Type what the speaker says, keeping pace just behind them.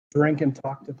drink and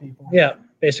talk to people. Yeah,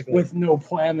 basically. With no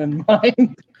plan in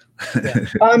mind. Yeah.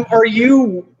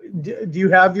 Do you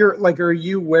have your, like, are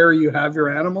you where you have your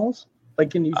animals?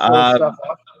 Like, can you show stuff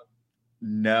up?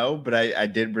 No, but I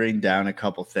did bring down a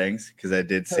couple things because I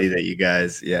did see that you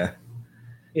guys, Yeah,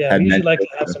 I usually like to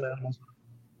have some animals.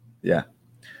 Yeah.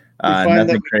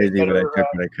 Nothing crazy, but I took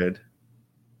what I could.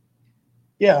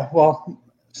 Yeah, well,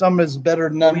 some is better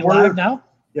than none. Are we live now?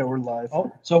 Yeah, we're live.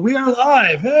 Oh, so we are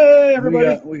live. Hey,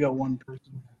 everybody. We got one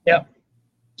person. Yep.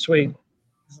 Sweet.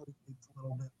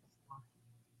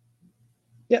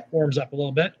 Yeah, warms up a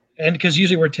little bit. And because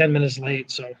usually we're 10 minutes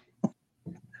late, so.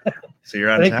 So you're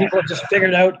on I think time. people have just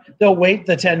figured out they'll wait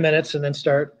the 10 minutes and then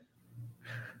start.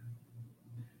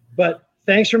 But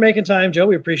thanks for making time, Joe.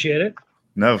 We appreciate it.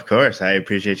 No, of course. I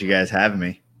appreciate you guys having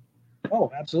me.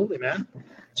 Oh, absolutely, man.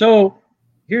 So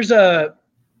here's a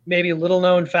maybe a little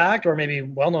known fact or maybe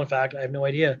well-known fact. I have no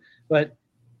idea. But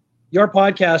your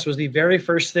podcast was the very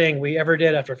first thing we ever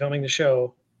did after filming the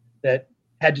show that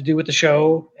had to do with the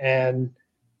show and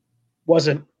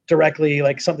wasn't directly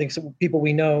like something people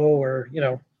we know or, you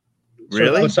know,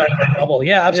 really outside of the bubble.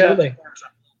 Yeah, absolutely. Yeah.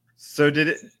 So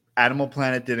Animal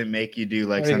Planet didn't make you do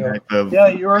like some type of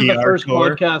you were the first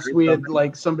tour? podcast we had,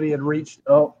 like, somebody had reached.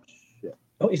 Oh shit.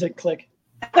 Oh, he's like, click.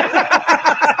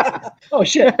 Oh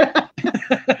shit.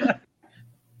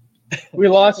 We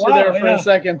lost you there for a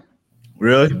second.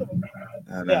 Really?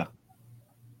 I don't know.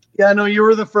 Yeah, no, you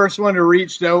were the first one who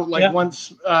reached out, like, once,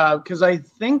 because I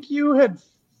think you had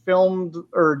filmed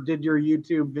or did your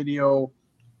YouTube video.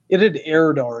 It had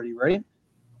aired already, right?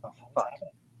 Oh, fuck.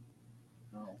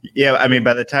 Yeah, I mean,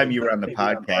 by the time you were on the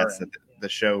podcast, the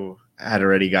show had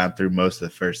already gone through most of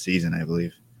the first season, I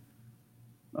believe.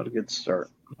 Not a good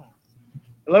start.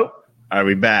 Hello? Are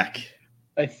we back?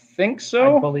 I think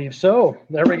so. I believe so.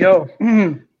 There we go.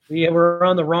 We were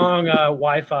on the wrong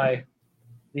Wi-Fi.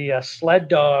 The sled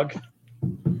dog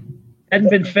hadn't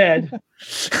been fed.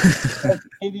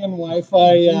 Canadian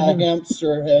Wi-Fi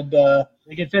hamster had.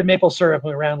 They get fed maple syrup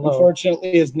when we ran low.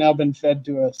 Unfortunately, has now been fed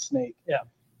to a snake. Yeah.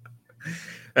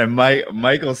 And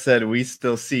Michael said, "We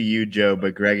still see you, Joe,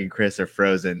 but Greg and Chris are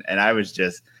frozen." And I was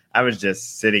just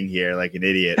sitting here like an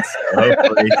idiot. So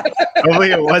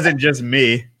hopefully it wasn't just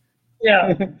me.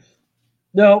 Yeah.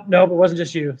 No, it wasn't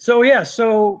just you. So yeah.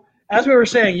 So as we were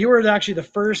saying, you were actually the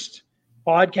first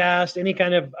podcast, any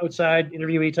kind of outside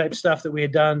interviewee type stuff that we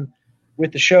had done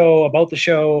with the show, about the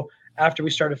show after we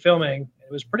started filming.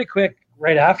 It was pretty quick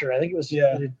right after. I think it was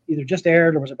either just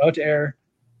aired or was about to air.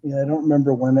 Yeah, I don't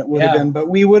remember when it would have been, but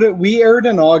we aired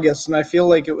in August, and I feel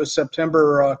like it was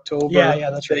September or October. Yeah,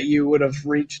 that's right. That you would have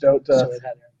reached out to. So it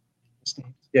had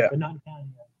aired. But not in Canada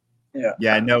yet. Yeah.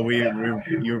 Yeah, I know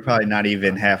you were probably not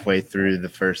even halfway through the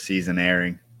first season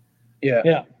airing.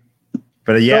 Yeah.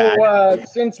 But yeah. So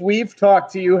since we've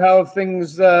talked to you, how have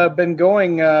things been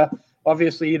going?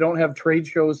 Obviously, you don't have trade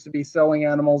shows to be selling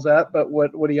animals at, but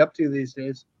what are you up to these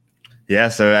days? Yeah,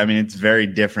 so I mean, it's very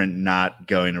different not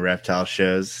going to reptile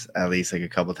shows at least like a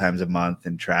couple times a month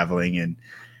and traveling and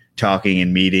talking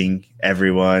and meeting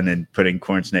everyone and putting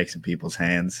corn snakes in people's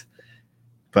hands.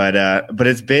 But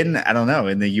it's been, I don't know,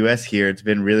 in the U.S. here, it's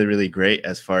been really, really great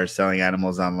as far as selling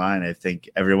animals online. I think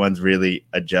everyone's really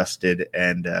adjusted,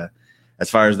 and as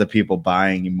far as the people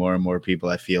buying, more and more people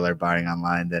I feel are buying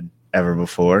online than ever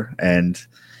before. And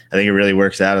I think it really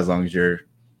works out as long as you're,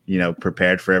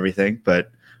 prepared for everything.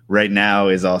 But right now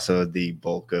is also the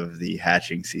bulk of the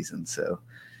hatching season. So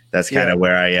that's kind of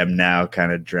where I am now,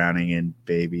 kind of drowning in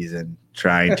babies and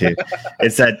trying to,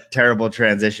 it's that terrible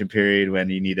transition period when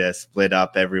you need to split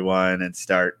up everyone and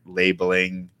start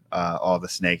labeling all the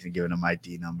snakes and giving them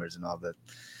ID numbers and all the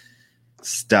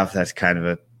stuff. That's kind of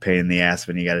a pain in the ass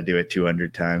when you got to do it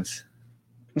 200 times.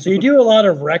 So you do a lot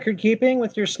of record keeping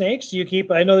with your snakes. Do you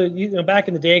keep, I know that back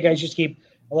in the day, guys used to keep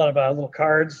a lot of little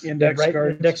cards,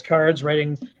 index cards,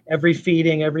 writing every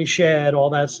feeding, every shed, all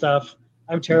that stuff.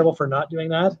 I'm terrible for not doing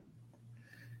that.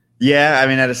 Yeah, I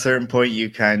mean, at a certain point, you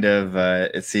kind of,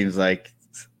 it seems like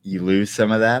you lose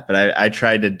some of that. But I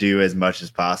tried to do as much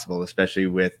as possible, especially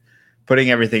with putting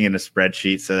everything in a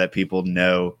spreadsheet so that people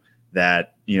know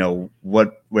that,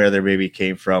 where their baby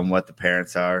came from, what the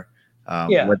parents are,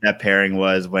 what that pairing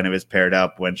was, when it was paired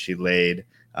up, when she laid.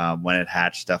 When it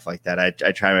hatched, stuff like that. I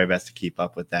try my best to keep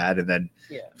up with that. And then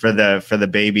for the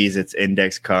babies, it's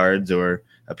index cards or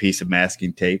a piece of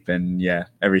masking tape. And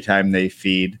every time they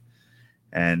feed.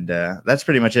 And that's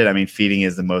pretty much it. I mean, feeding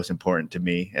is the most important to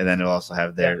me. And then it'll also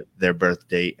have their birth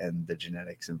date and the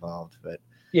genetics involved. But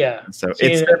so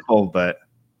it's simple, but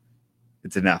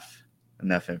it's enough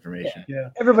information. Yeah.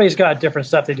 Everybody's got different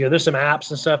stuff they do. There's some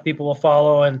apps and stuff people will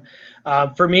follow. And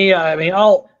for me, I mean,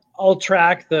 I'll I'll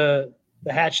track the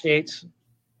hatch dates,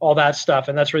 all that stuff,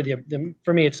 and that's really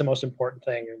for me it's the most important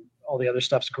thing. And all the other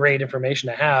stuff's great information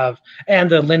to have, and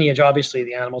the lineage, obviously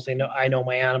the animals. I know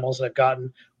my animals that I've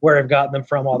gotten, where I've gotten them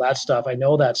from, all that stuff. I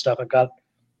know that stuff. I've got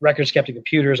records kept in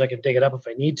computers. I can dig it up if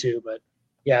I need to. But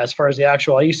yeah, as far as the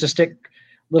actual, I used to stick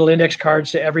little index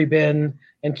cards to every bin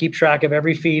and keep track of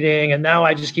every feeding. And now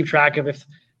I just keep track of if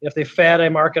they fed, I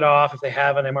mark it off. If they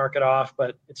haven't, I mark it off.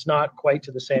 But it's not quite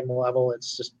to the same level.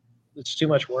 It's too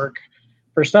much work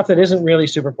for stuff that isn't really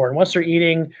super important. Once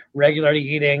they're regularly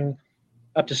eating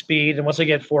up to speed, and once I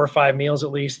get 4 or 5 meals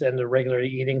at least, and they're regularly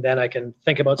eating, then I can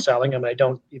think about selling them. I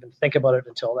don't even think about it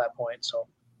until that point. So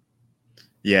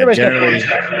yeah,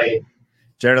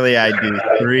 generally I do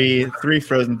three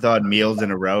frozen thawed meals in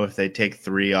a row. If they take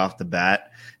 3 off the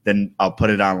bat, then I'll put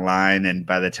it online, and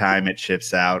by the time it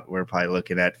ships out, we're probably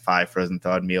looking at 5 frozen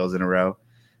thawed meals in a row.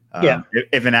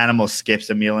 If an animal skips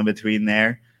a meal in between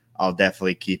there, I'll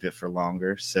definitely keep it for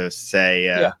longer. So say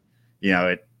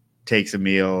it takes a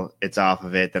meal, it's off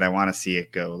of it, then I want to see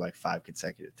it go like 5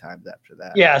 consecutive times after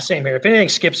that. Yeah, same here. If anything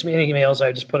skips me, any meals,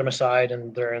 I just put them aside,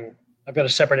 and I've got a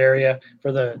separate area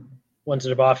for the ones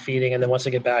that are off feeding, and then once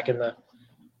I get back in the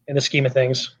scheme of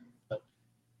things.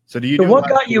 So what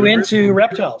got you into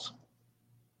reptiles?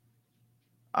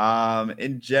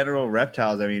 In general,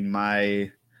 reptiles. I mean,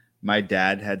 my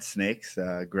dad had snakes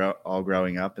all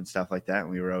growing up and stuff like that,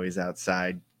 and we were always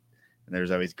outside, and there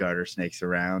was always garter snakes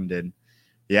around. And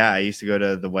yeah, I used to go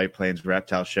to the White Plains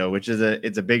Reptile Show, which is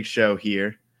it's a big show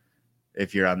here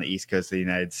if you're on the East Coast of the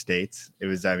United States. It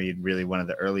was, really one of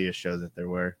the earliest shows that there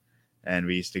were, and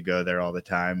we used to go there all the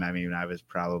time. I mean, I was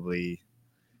probably,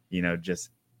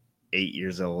 just 8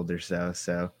 years old or so.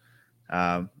 So,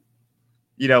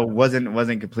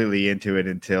 wasn't completely into it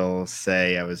until,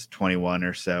 say, I was 21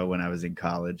 or so when I was in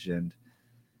college. And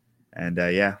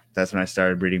that's when I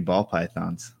started breeding ball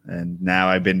pythons. And now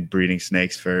I've been breeding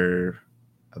snakes for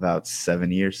about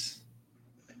 7 years.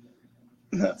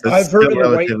 So I've heard of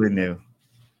relatively new.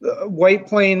 White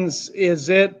Plains, is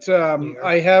it?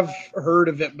 I have heard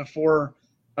of it before.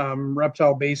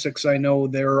 Reptile Basics, I know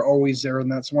they're always there,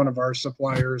 and that's one of our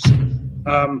suppliers.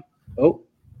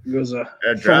 There's a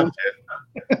dropped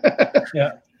it.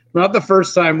 Yeah, not the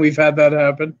first time we've had that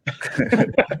happen.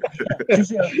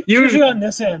 usually on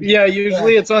this end. Yeah,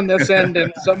 usually it's on this end,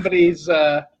 and somebody's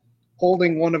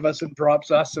holding one of us and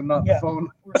drops us, and not the phone.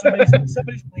 Or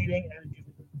somebody's bleeding.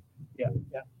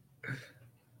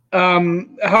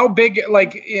 How big,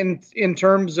 like in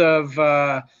terms of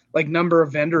like number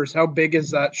of vendors, how big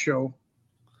is that show?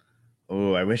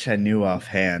 Oh, I wish I knew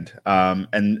offhand.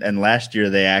 And last year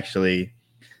they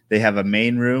have a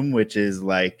main room, which is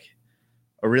like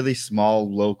a really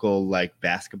small local like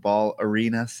basketball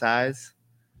arena size.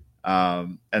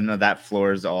 And that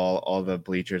floor's all the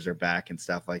bleachers are back and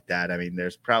stuff like that. I mean,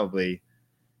 there's probably,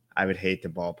 I would hate to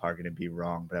ballpark it and be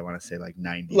wrong, but I want to say like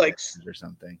 90 or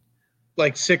something.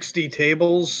 Like 60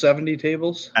 tables, 70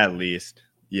 tables? At least.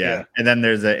 Yeah. And then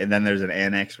there's an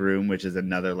annex room, which is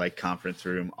another like conference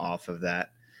room off of that.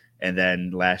 And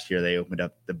then last year they opened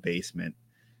up the basement,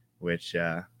 which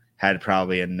had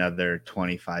probably another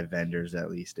 25 vendors at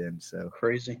least in. So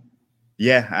crazy.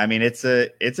 Yeah, I mean it's a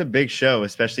big show,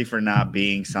 especially for not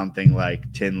being something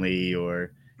like Tinley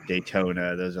or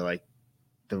Daytona. Those are like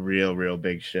the real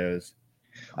big shows.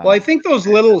 Well, I think those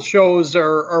little shows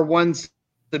are ones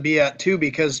to be at too,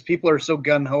 because people are so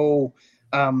gung-ho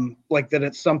like that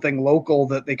it's something local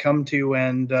that they come to,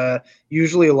 and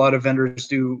usually a lot of vendors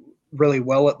do really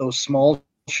well at those small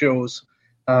shows.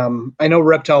 I know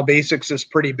Reptile Basics is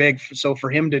pretty big, so for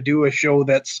him to do a show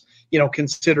that's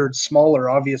considered smaller,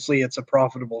 obviously it's a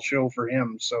profitable show for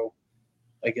him, so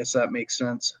I guess that makes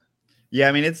sense. Yeah,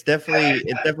 I mean it's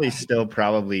definitely still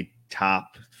probably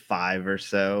top 5 or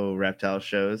so reptile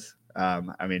shows.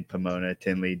 I mean Pomona,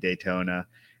 Tinley, Daytona,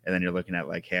 and then you're looking at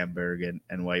like Hamburg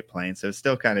and White Plains. So it's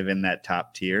still kind of in that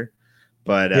top tier.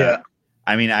 But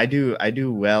I mean, I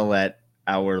do well at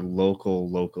our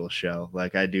local show.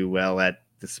 Like I do well at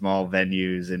the small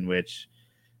venues in which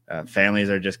families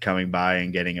are just coming by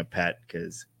and getting a pet,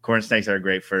 because corn snakes are a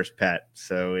great first pet.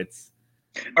 So it's,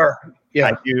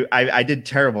 I did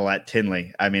terrible at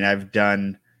Tinley. I mean, I've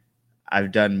done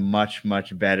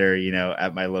much better,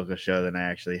 at my local show than I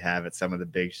actually have at some of the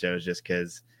big shows, just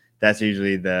because that's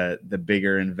usually the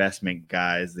bigger investment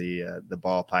guys, the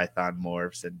ball python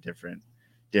morphs and different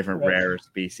rarer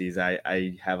species.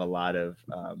 I have a lot of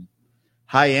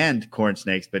high-end corn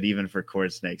snakes, but even for corn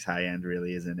snakes, high-end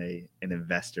really isn't an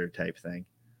investor type thing.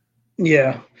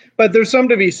 Yeah, but there's some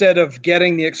to be said of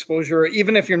getting the exposure,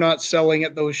 even if you're not selling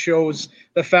at those shows.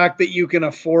 The fact that you can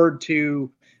afford to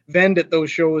vend at those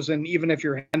shows, and even if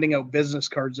you're handing out business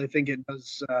cards, I think it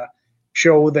does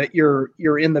show that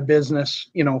you're in the business,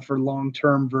 for long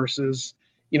term versus,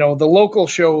 the local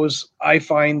shows. I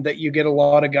find that you get a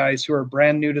lot of guys who are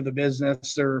brand new to the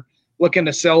business. They're looking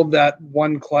to sell that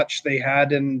one clutch they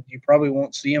had, and you probably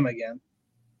won't see them again.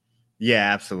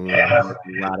 Yeah, absolutely. A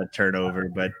lot of turnover,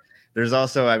 but there's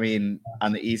also, I mean,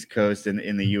 on the East Coast and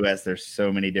in the US, there's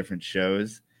so many different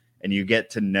shows, and you get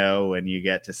to know and you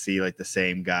get to see like the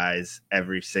same guys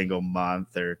every single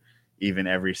month or even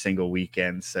every single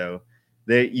weekend. So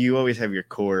you always have your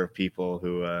core of people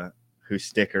who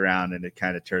stick around, and it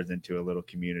kind of turns into a little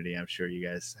community. I'm sure you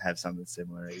guys have something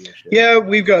similar at your show. Yeah,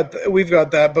 we've got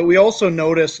that, but we also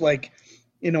notice, like,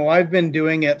 I've been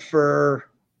doing it for,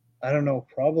 I don't know,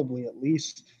 probably at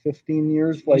least 15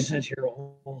 years. Like, you're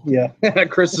old. Yeah,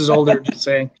 Chris is older, just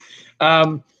saying.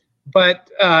 But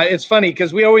it's funny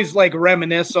because we always like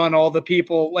reminisce on all the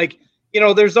people. Like,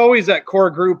 there's always that core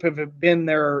group have been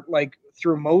there like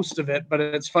through most of it. But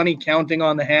it's funny counting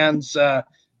on the hands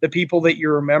the people that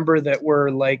you remember that were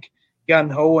like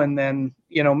gun ho, and then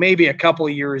maybe a couple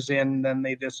of years in, then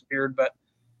they disappeared. But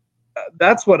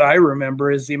that's what I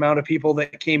remember, is the amount of people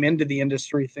that came into the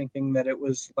industry thinking that it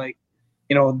was like,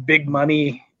 big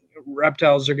money,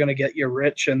 reptiles are going to get you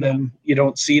rich, and then you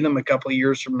don't see them a couple of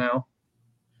years from now.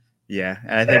 Yeah,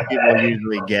 and I think people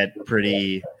usually get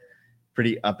pretty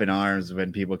up in arms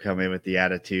when people come in with an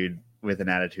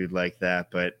attitude like that.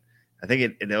 But I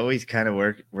think it always kind of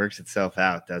works itself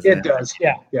out, doesn't it? It does.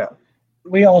 Yeah.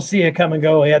 We all see it come and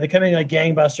go. Yeah, they're coming like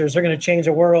gangbusters. They're going to change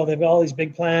the world. They've got all these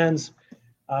big plans.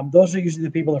 Those are usually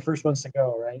the people, the first ones to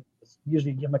go, right?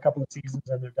 Usually give them a couple of seasons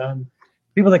and they're done.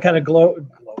 People that kind of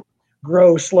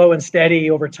grow slow and steady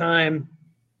over time,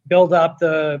 build up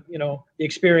the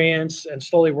experience and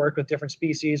slowly work with different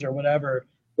species or whatever.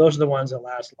 Those are the ones that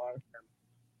last long term.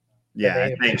 Yeah,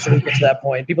 I think so. Get to that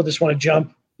point. People just want to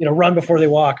jump, run before they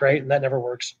walk, right? And that never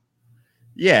works.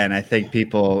 Yeah, and I think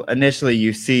people initially,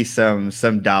 you see some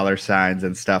dollar signs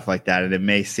and stuff like that, and it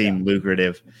may seem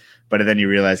lucrative, but then you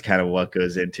realize kind of what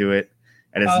goes into it,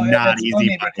 and it's not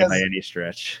easy by any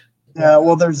stretch. Yeah,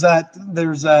 well, there's that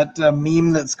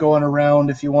meme that's going around.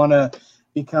 If you want to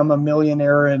become a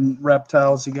millionaire in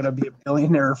reptiles, you got to be a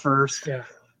billionaire first.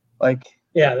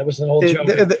 Yeah, that was an old joke.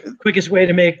 The quickest way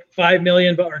to make $5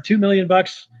 million or $2 million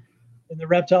in the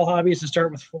reptile hobby is to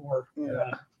start with 4.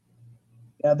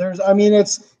 Yeah,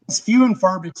 it's few and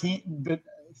far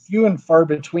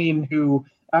between who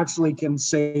actually can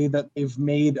say that they've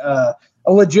made a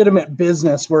legitimate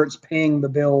business where it's paying the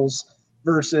bills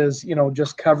versus,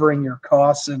 just covering your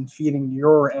costs and feeding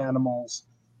your animals.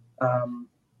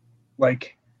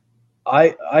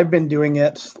 I've been doing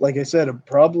it, like I said,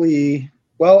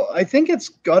 I think it's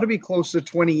got to be close to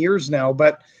 20 years now,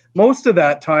 but most of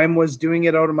that time was doing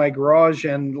it out of my garage,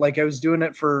 and I was doing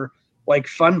it for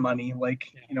fun money,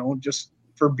 just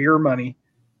for beer money.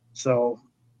 So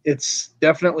it's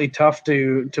definitely tough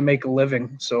to make a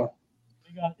living. So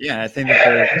yeah, I think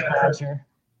that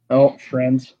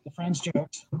friends. The friends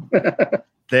jokes.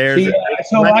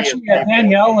 So actually,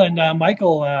 Danielle and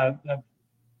Michael,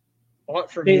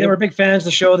 they were big fans of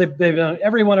the show. They've done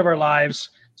every one of our lives.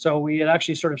 So we had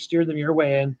actually sort of steered them your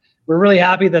way, and we're really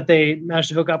happy that they managed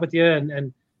to hook up with you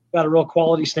and got a real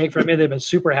quality snake from you. They've been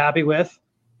super happy with.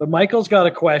 But Michael's got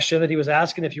a question that he was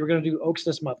asking if you were going to do Oaks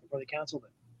this month before they canceled it.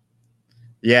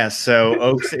 Yeah, so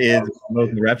Oaks is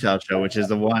the reptile show, which is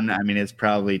the one, it's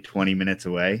probably 20 minutes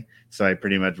away. So I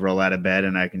pretty much roll out of bed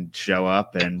and I can show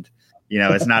up, and,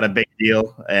 it's not a big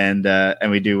deal, and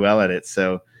we do well at it.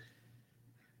 So,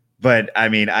 but I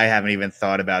haven't even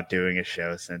thought about doing a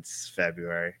show since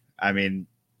February.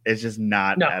 It's just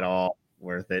not at all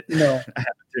worth it. No,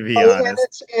 to be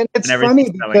honest. And it's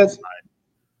funny because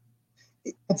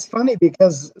it's funny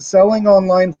because selling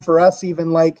online for us,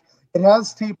 even it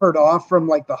has tapered off from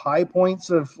the high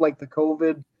points of the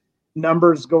COVID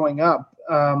numbers going up.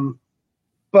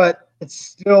 But it's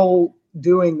still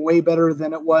doing way better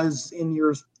than it was in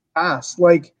years past.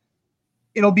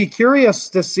 It'll be curious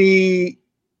to see,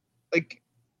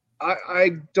 I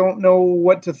don't know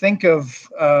what to think of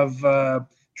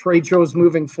trade shows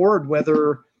moving forward,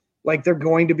 whether they're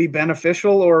going to be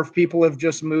beneficial or if people have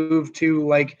just moved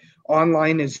to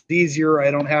online is easier.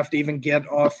 I don't have to even get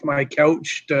off my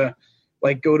couch to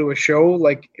go to a show.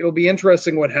 It'll be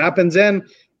interesting what happens,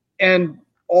 and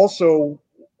also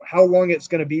how long it's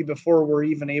going to be before we're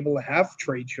even able to have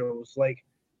trade shows.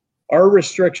 Our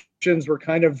restrictions were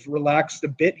kind of relaxed a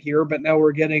bit here, but now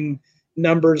we're getting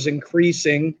numbers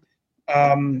increasing,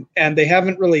 and they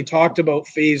haven't really talked about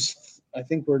phase. I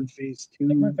think we're in phase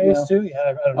 2. Phase 2, yeah.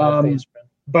 I don't know phase.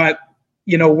 But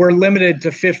we're limited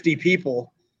to 50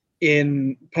 people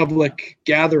in public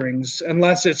gatherings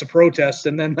unless it's a protest,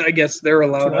 and then I guess they're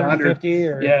allowed 250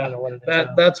 or yeah, what it is.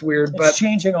 that's weird. It's but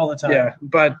changing all the time. Yeah,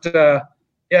 but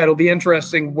it'll be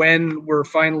interesting when we're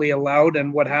finally allowed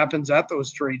and what happens at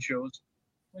those trade shows.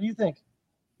 What do you think?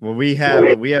 Well, we have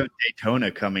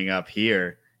Daytona coming up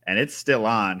here, and it's still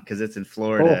on because it's in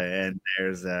Florida, and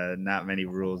there's not many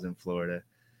rules in Florida.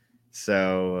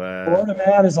 So Florida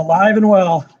man is alive and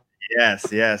well. Yes.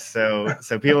 So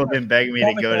people have been begging me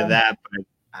to go to that, but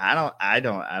I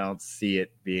don't see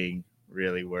it being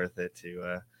really worth it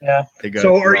to go.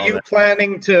 So are you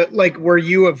planning to, like, were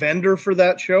you a vendor for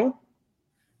that show?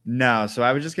 No, so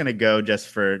I was just gonna go just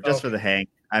for the hang.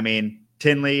 I mean,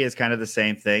 Tinley is kind of the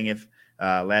same thing. If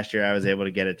last year I was able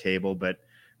to get a table, but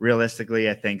realistically,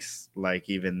 I think like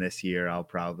even this year I'll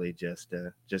probably just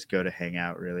go to hang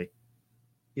out. Really.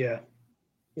 Yeah.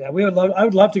 Yeah, I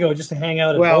would love to go just to hang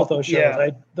out at both those shows. Yeah.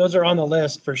 Those are on the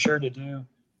list for sure to do.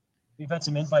 We've had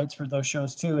some invites for those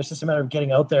shows too. It's just a matter of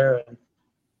getting out there and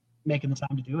making the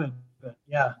time to do it. But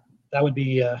yeah, that would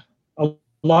be a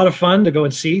lot of fun to go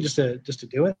and see just to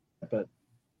do it. But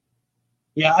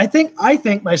yeah, I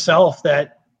think myself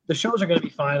that the shows are going to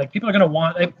be fine. Like, people are going to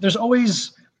want. There's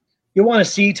always, you want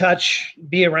to see, touch,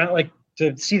 be around, like,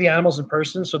 to see the animals in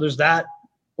person. So there's that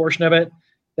portion of it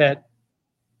that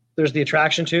there's the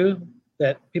attraction to,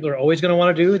 that people are always going to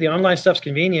want to do. The online stuff's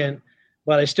convenient,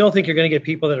 but I still think you're going to get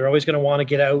people that are always going to want to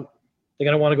get out. They're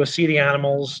going to want to go see the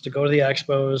animals, to go to the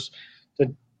expos,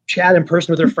 to chat in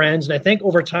person with their friends. And I think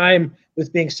over time,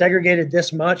 with being segregated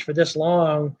this much for this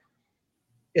long,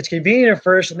 it's convenient at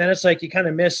first, and then it's like you kind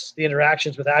of miss the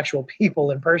interactions with actual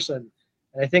people in person.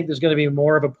 And I think there's going to be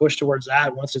more of a push towards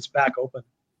that once it's back open.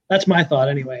 That's my thought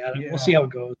anyway. We'll see how it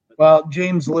goes. Well,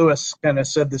 James Lewis kind of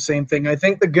said the same thing. I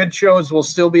think the good shows will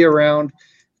still be around.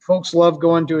 Folks love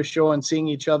going to a show and seeing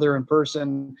each other in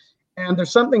person. And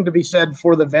there's something to be said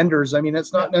for the vendors. I mean,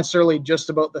 it's not necessarily just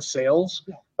about the sales.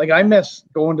 Yeah. Like, I miss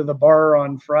going to the bar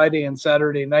on Friday and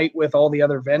Saturday night with all the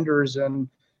other vendors and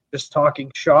just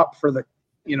talking shop for the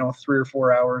 3 or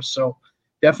 4 hours. So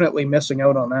definitely missing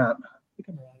out on that.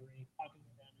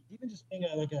 Even just being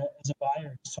as a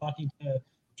buyer, just talking to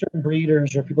certain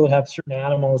breeders or people that have certain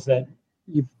animals that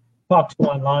you've talked to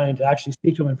online, to actually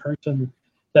speak to them in person,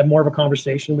 to have more of a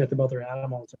conversation with about their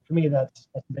animals. For me, that's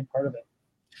a big part of it.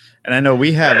 And I know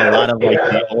we have a lot of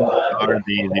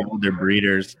the older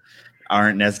breeders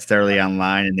aren't necessarily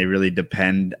online, and they really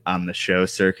depend on the show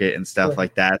circuit and stuff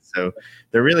like that. So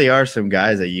there really are some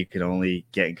guys that you can only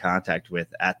get in contact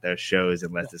with at those shows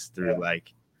unless it's through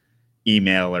like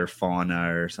email or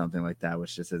fauna or something like that,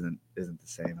 which just isn't the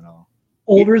same at all.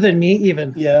 Older than me,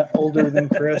 even. Yeah, older than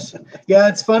Chris. Yeah,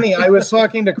 it's funny. I was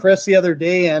talking to Chris the other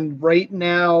day, and right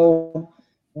now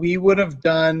we would have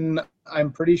done,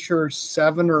 I'm pretty sure,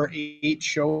 7 or 8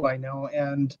 shows by now,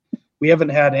 and we haven't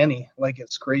had any. Like,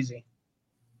 it's crazy.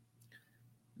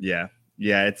 Yeah.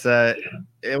 It's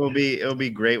it will be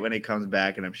great when it comes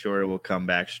back, and I'm sure it will come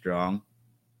back strong.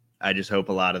 I just hope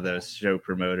a lot of those show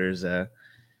promoters are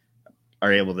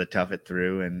able to tough it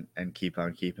through and keep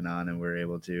on keeping on, and we're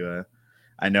able to.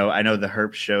 I know the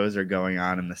Herp shows are going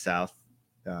on in the south,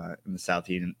 in the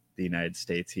southeast the United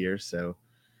States here, so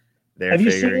they're. Have you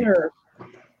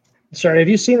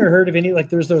seen or heard of any,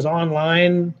 like, there's those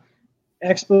online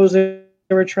expos that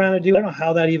they were trying to do? I don't know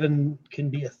how that even can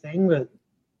be a thing, but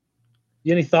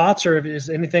any thoughts, or have you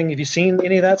seen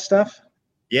any of that stuff?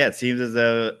 Yeah, it seems as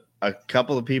though a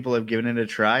couple of people have given it a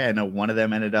try. I know one of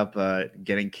them ended up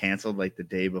getting canceled like the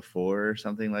day before or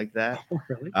something like that. Oh,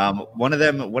 really? One of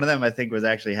them I think was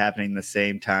actually happening the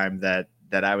same time that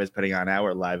I was putting on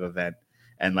our live event,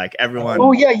 and like everyone.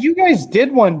 Oh yeah, you guys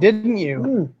did one, didn't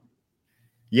you?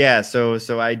 Yeah, so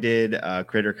I did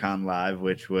CritterCon Live,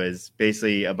 which was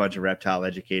basically a bunch of reptile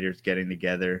educators getting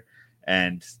together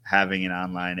and having an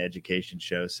online education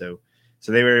show. So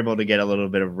they were able to get a little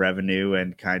bit of revenue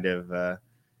and kind of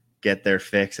get their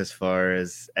fix as far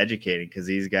as educating, because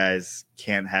these guys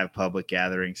can't have public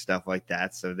gatherings, stuff like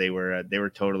that. So they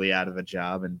were totally out of a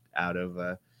job and out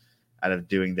of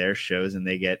doing their shows, and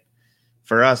they get,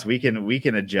 for us, we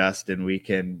can adjust and we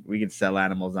can sell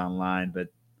animals online, but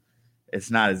it's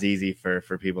not as easy for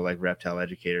people like reptile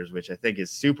educators, which I think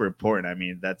is super important. I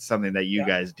mean, that's something that you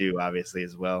guys do obviously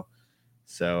as well.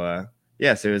 So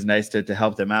so it was nice to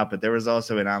help them out. But there was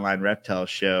also an online reptile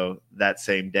show that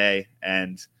same day,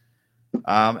 and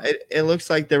it looks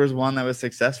like there was one that was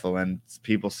successful and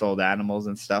people sold animals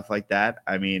and stuff like that.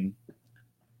 I mean,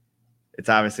 it's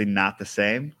obviously not the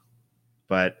same,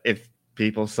 but if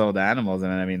people sold animals,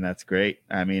 and I mean, that's great.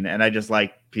 I mean, and I just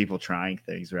like people trying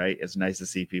things, right? It's nice to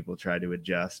see people try to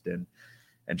adjust and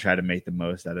and try to make the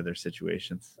most out of their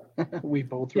situations. We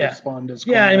both respond as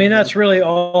I mean, that's really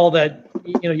all that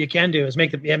you can do is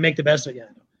make the best of it.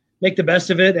 Make the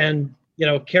best of it, and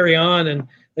carry on. And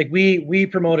like we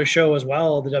promote a show as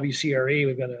well, the WCRE.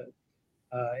 We've got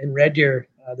in Red Deer,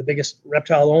 the biggest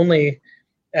reptile only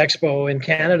expo in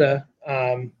Canada.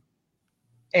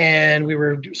 And we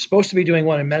were supposed to be doing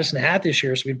one in Medicine Hat this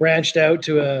year, so we branched out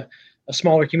to a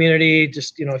smaller community,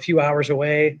 just a few hours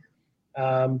away.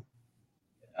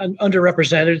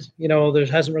 Underrepresented, there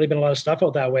hasn't really been a lot of stuff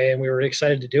out that way, and we were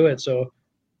excited to do it. So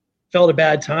felt a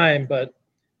bad time, but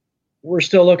we're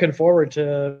still looking forward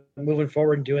to moving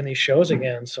forward and doing these shows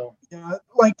again. So yeah,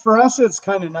 like for us, it's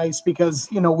kind of nice because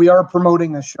we are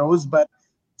promoting the shows, but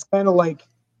it's kind of like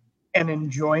an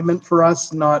enjoyment for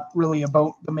us, not really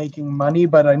about the making money.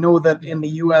 But I know that in the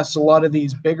US, a lot of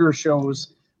these bigger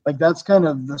shows, like that's kind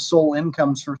of the sole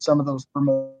incomes for some of those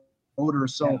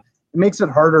promoters. So it makes it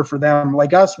harder for them.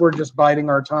 Like us, we're just biding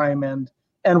our time and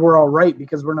we're all right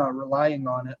because we're not relying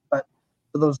on it. But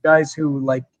for those guys who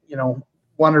like,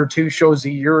 1 or 2 shows a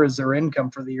year is their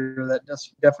income for the year, that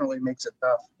definitely makes it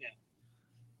tough.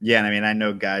 Yeah, and I mean, I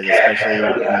know guys, especially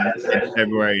in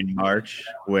February and March,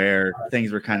 where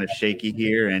things were kind of shaky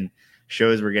here and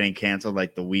shows were getting canceled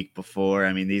like the week before.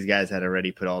 I mean, these guys had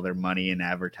already put all their money in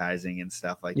advertising and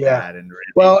stuff like that. And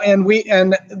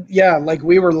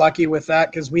we were lucky with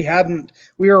that because we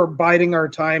were biding our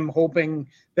time hoping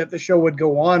that the show would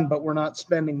go on, but we're not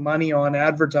spending money on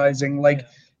advertising.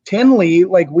 Tinley,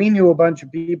 we knew a bunch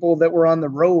of people that were on the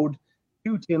road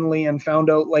to Tinley and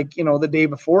found out the day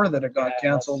before that it got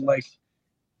canceled.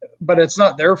 But it's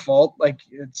not their fault.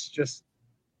 It's just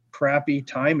crappy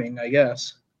timing, I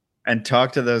guess. And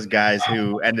talk to those guys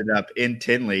who ended up in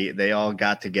Tinley. They all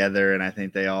got together, and I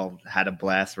think they all had a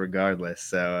blast regardless.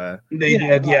 So they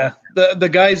did, yeah. The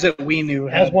guys that we knew,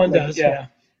 as one does, yeah.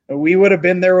 We would have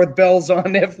been there with bells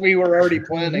on if we were already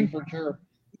planning for sure.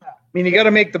 I mean, you got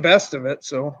to make the best of it.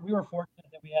 So we were fortunate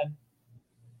that we had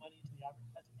money to the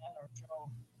advertising at our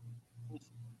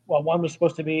show. One was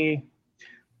supposed to be.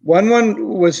 One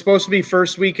was supposed to be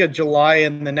first week of July,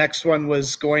 and the next one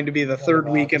was going to be the third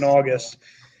week in August.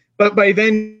 But by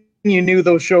then, you knew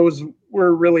those shows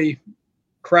were really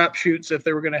crapshoots if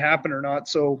they were going to happen or not.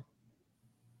 So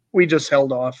we just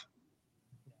held off.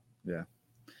 Yeah.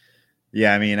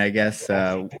 Yeah, I mean, I guess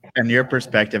in your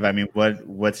perspective, I mean,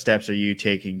 what steps are you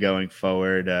taking going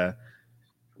forward?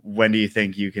 When do you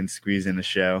think you can squeeze in a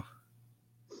show?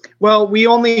 Well, we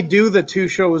only do the 2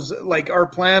 shows. Our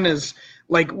plan is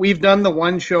we've done the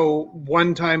one show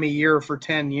one time a year for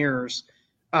 10 years.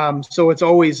 So it's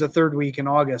always the third week in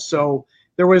August. So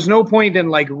there was no point in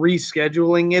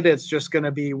rescheduling it. It's just going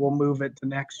to be, we'll move it to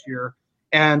next year.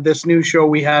 And this new show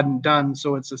we hadn't done,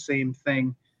 so it's the same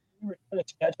thing. We were trying to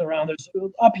schedule around. There's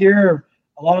up here,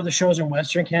 a lot of the shows in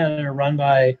Western Canada are run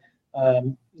by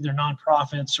either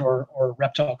nonprofits or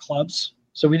reptile clubs.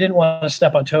 So we didn't want to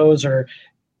step on toes or,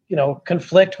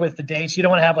 conflict with the dates. You don't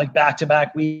want to have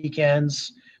back-to-back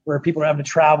weekends where people are having to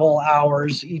travel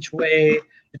hours each way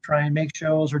to try and make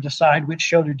shows or decide which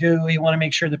show to do. You want to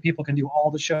make sure that people can do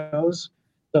all the shows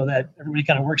so that everybody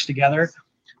kind of works together.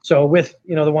 So with,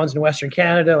 the ones in Western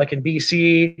Canada, like in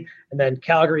BC, and then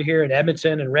Calgary here and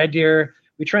Edmonton and Red Deer,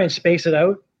 we try and space it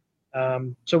out.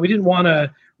 So we didn't want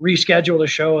to reschedule a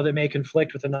show that may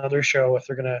conflict with another show if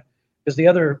they're going to, because the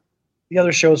other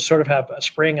shows sort of have a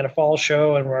spring and a fall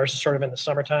show, and ours is sort of in the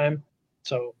summertime.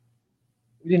 So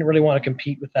we didn't really want to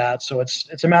compete with that. So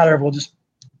it's a matter of we'll just,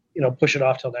 push it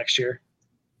off till next year.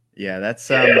 Yeah, that's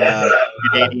some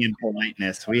Canadian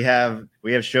politeness. We have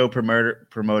show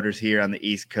promoters here on the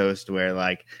East Coast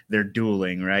where they're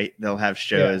dueling, right? They'll have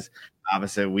shows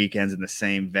opposite weekends in the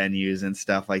same venues and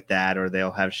stuff like that, or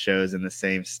they'll have shows in the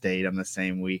same state on the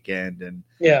same weekend. And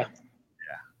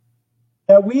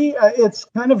it's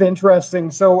kind of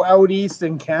interesting. So out east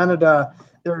in Canada,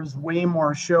 there's way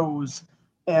more shows,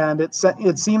 and it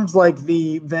seems like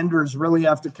the vendors really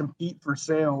have to compete for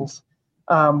sales.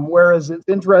 Whereas it's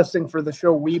interesting for the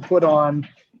show we put on,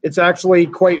 it's actually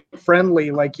quite friendly.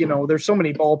 There's so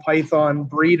many ball python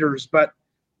breeders, but,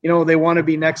 they want to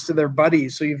be next to their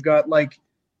buddies. So you've got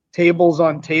tables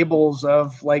on tables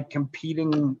of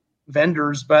competing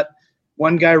vendors, but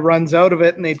one guy runs out of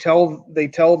it and they tell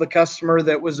the customer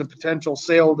that was a potential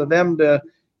sale to them to,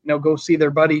 go see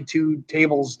their buddy 2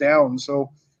 tables down. So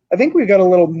I think we've got a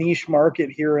little niche market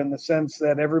here in the sense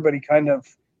that everybody kind of,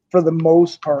 for the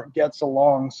most part, gets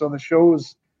along. So the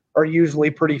shows are usually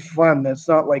pretty fun. It's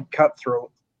not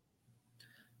cutthroat.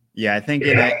 Yeah, I think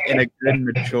in a good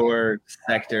mature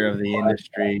sector of the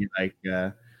industry,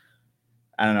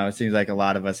 I don't know. It seems like a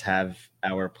lot of us have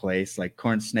our place. Like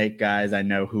corn snake guys, I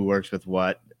know who works with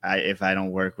what. If I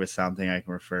don't work with something, I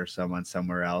can refer someone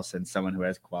somewhere else, and someone who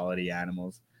has quality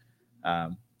animals.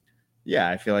 Yeah,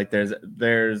 I feel like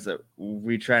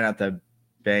we try not to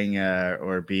bang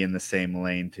or be in the same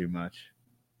lane too much.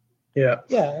 Yeah,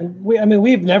 and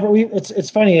it's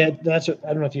funny. That's what,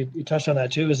 I don't know if you touched on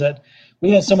that too. Is that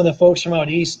we had some of the folks from out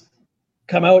east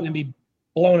come out and be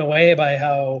blown away by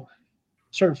how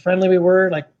sort of friendly we were,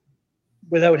 like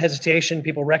without hesitation,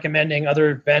 people recommending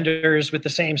other vendors with the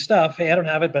same stuff. Hey, I don't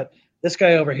have it, but this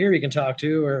guy over here you can talk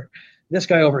to, or this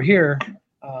guy over here.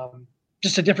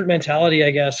 Just a different mentality,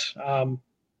 I guess. I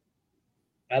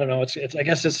don't know. I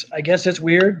guess it's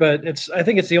weird, but I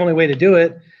think it's the only way to do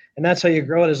it, and that's how you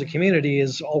grow it as a community,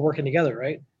 is all working together,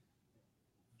 right?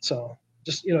 So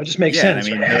it just makes sense. I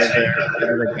mean, right?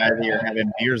 they're the guy that you're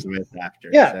having beers with after.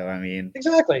 Yeah. So I mean,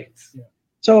 exactly.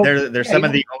 So they're some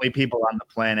of the only people on the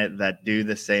planet that do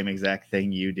the same exact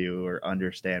thing you do or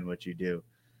understand what you do.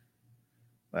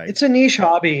 Like, it's a niche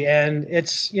hobby, and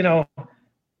it's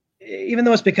even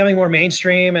though it's becoming more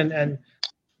mainstream and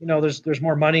there's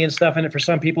more money and stuff in it for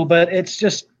some people, but it's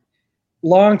just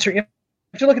long term. You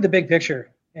have to look at the big picture,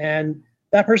 and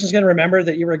that person's going to remember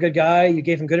that you were a good guy, you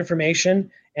gave them good information,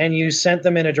 and you sent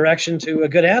them in a direction to a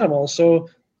good animal. So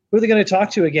who are they going to talk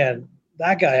to again?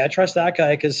 That guy. I trust that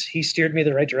guy because he steered me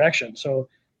the right direction. So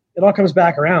it all comes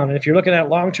back around. And if you're looking at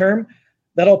long term,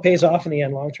 that all pays off in the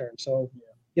end long term. So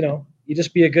you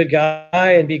just be a good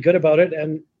guy and be good about it,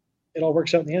 and it all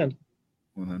works out in the end.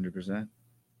 100%.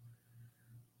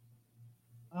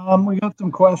 We got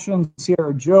some questions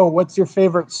here. Joe, what's your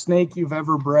favorite snake you've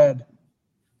ever bred?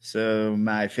 So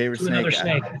my favorite snake. Another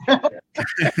snake.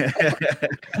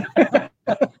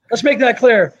 Let's make that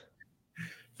clear.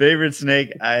 Favorite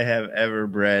snake I have ever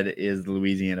bred is the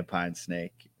Louisiana pine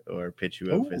snake, or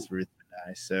Pituophis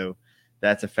rutheni. So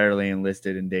that's a federally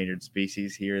enlisted endangered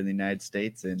species here in the United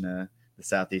States, in the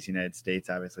southeast United States,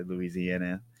 obviously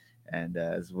Louisiana, and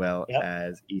as well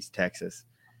as East Texas.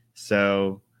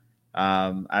 So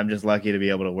I'm just lucky to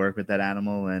be able to work with that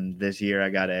animal. And this year I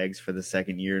got eggs for the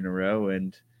second year in a row,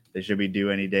 and they should be due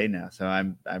any day now. So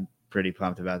I'm pretty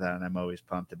pumped about that, and I'm always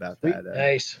pumped about that.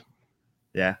 Nice.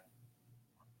 Yeah.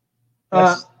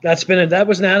 That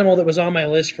was an animal that was on my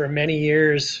list for many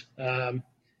years. They're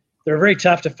very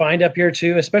tough to find up here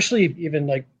too, especially even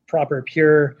like proper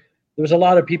pure. There was a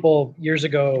lot of people years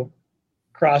ago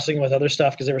crossing with other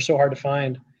stuff because they were so hard to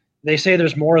find. They say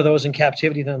there's more of those in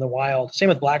captivity than in the wild. Same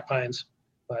with black pines.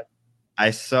 But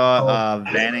I saw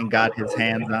Vannon got his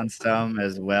hands on some,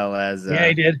 as well as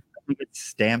he did. I think it's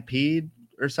Stampede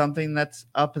or something that's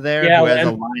up there, who has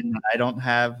a line that I don't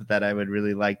have that I would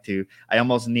really like to. I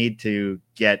almost need to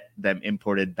get them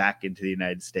imported back into the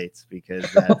United States,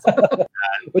 because that's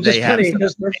which is funny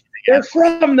because they're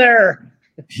from there.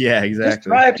 Yeah, exactly. Just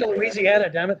drive to Louisiana,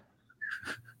 damn it.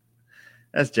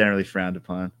 That's generally frowned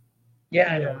upon.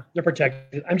 Yeah, I know. They're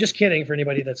protected. I'm just kidding for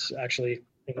anybody that's actually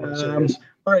taking it serious.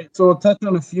 All right, so we'll touch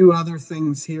on a few other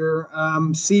things here.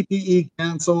 CPE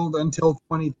canceled until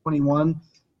 2021.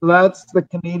 So that's the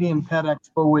Canadian Pet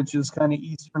Expo, which is kind of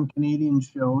Eastern Canadian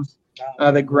shows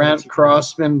that Grant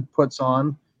Crossman puts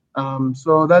on.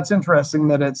 So that's interesting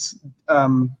that it's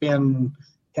been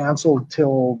canceled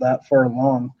till that far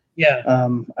along. Yeah.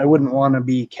 I wouldn't want to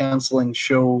be canceling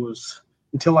shows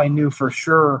until I knew for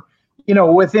sure,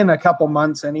 within a couple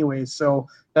months anyway. So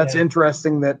that's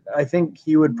interesting that I think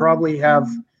he would probably have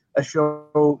a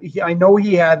show. I know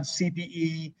he had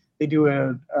CPE. They do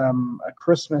a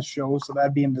Christmas show, so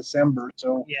that'd be in December.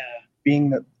 So being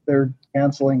that they're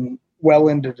canceling well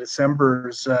into December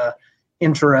is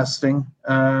interesting.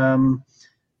 But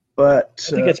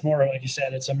I think it's more like you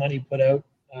said, it's a money put out.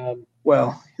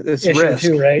 Well, it's issue risk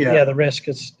too, right? Yeah, the risk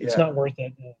is it's not worth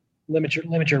it. Limit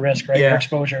your risk, right? Your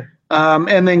exposure.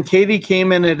 And then Katie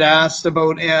came in and asked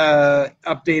about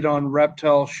update on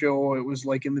Reptile Show. It was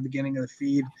like in the beginning of the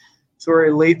feed.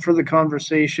 Sorry, late for the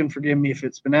conversation. Forgive me if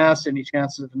it's been asked. Any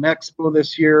chances of an expo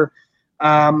this year?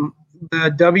 The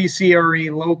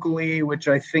WCRE locally, which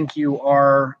I think you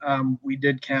are, we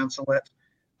did cancel it.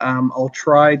 I'll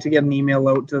try to get an email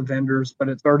out to vendors, but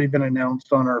it's already been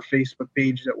announced on our Facebook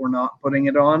page that we're not putting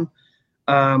it on.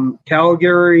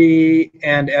 Calgary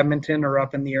and Edmonton are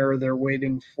up in the air. They're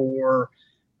waiting for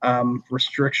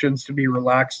restrictions to be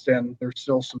relaxed, and there's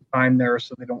still some time there,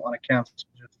 so they don't want to cancel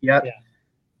just yet.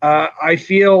 I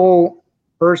feel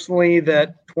personally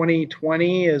that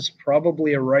 2020 is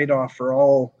probably a write-off for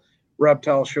all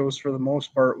reptile shows for the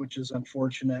most part, which is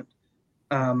unfortunate,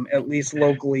 at least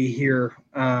locally here.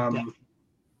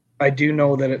 I do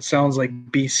know that it sounds like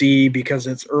BC, because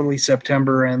it's early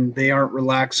September and they aren't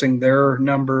relaxing their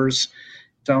numbers.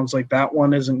 Sounds like that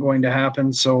one isn't going to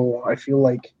happen. So I feel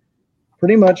like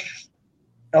pretty much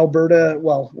Alberta,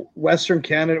 Western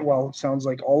Canada, it sounds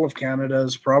like all of Canada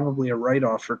is probably a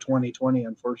write-off for 2020,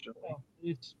 unfortunately. Well,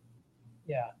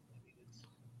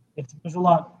 there's a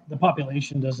lot. The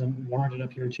population doesn't warrant it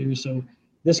up here too. So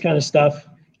this kind of stuff,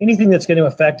 anything that's going to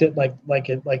affect it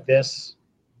like this,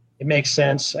 it makes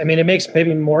sense. I mean, it makes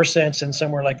maybe more sense in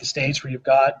somewhere like the States, where you've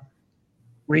got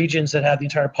regions that have the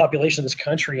entire population of this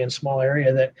country in a small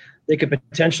area, that they could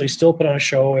potentially still put on a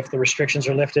show if the restrictions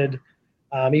are lifted.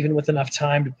 Even with enough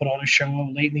time to put on a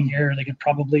show late in the year, they could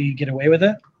probably get away with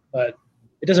it. But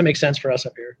it doesn't make sense for us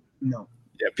up here. No.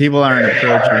 Yeah, people aren't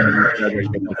approaching each other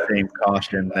with the same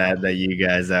caution that you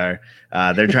guys are.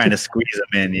 They're trying to squeeze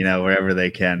them in, wherever they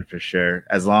can, for sure.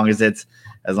 As long as it's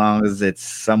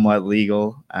somewhat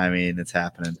legal, I mean, it's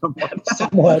happening.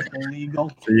 Somewhat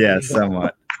illegal. Yeah,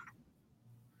 somewhat.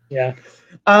 Yeah.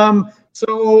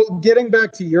 So getting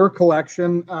back to your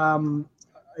collection,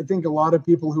 I think a lot of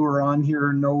people who are on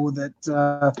here know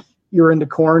that you're into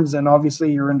corns, and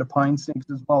obviously you're into pine snakes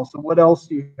as well. So what else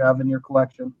do you have in your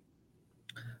collection?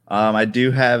 I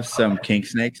do have some king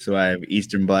snakes. So I have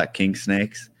Eastern black king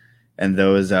snakes, and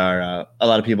those are a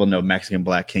lot of people know Mexican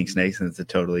black king snakes, and it's a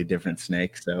totally different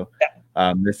snake. So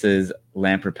this is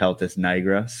Lampropeltis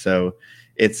nigra. So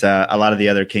it's a lot of the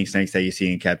other king snakes that you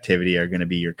see in captivity are going to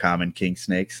be your common king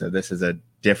snakes. So this is a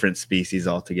different species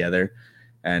altogether,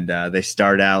 and they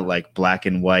start out like black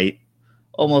and white,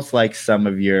 almost like some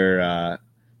of your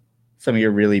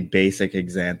really basic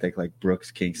exanthic, like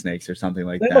Brooks king snakes or something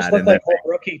like they that. They almost look and like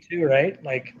rookie too, right?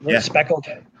 Like speckled.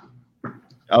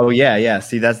 Oh yeah.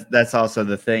 See, that's also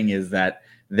the thing, is that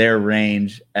their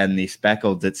range and the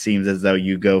speckled, it seems as though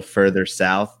you go further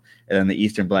south, and then the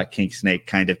Eastern black king snake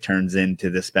kind of turns into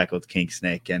the speckled king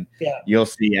snake, and you'll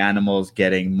see animals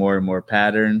getting more and more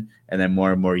pattern, and then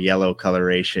more and more yellow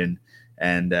coloration,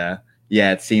 and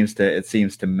it seems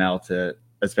to melt.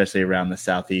 Especially around the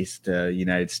southeast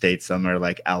United States, somewhere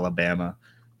like Alabama.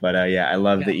 But I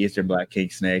love the Eastern black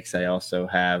king snakes. I also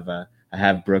have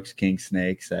Brooks king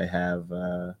snakes. I have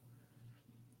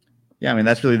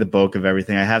that's really the bulk of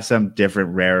everything. I have some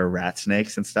different rarer rat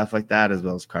snakes and stuff like that, as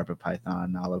well as carpet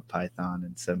python, olive python,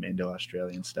 and some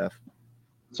Indo-Australian stuff.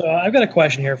 So I've got a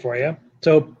question here for you.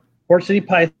 So Port City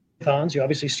pythons, you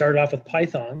obviously started off with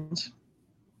pythons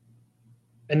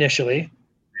initially.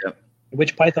 Yep.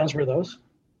 Which pythons were those?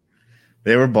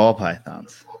 They were ball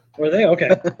pythons. Were they? Okay.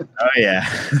 Oh yeah.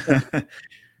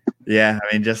 Yeah,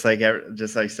 I mean, just like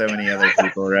so many other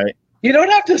people, right? You don't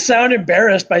have to sound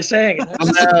embarrassed by saying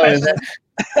it.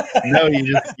 No,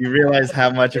 you realize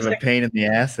how much of a pain in the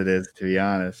ass it is, to be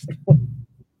honest.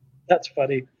 That's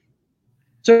funny.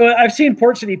 So I've seen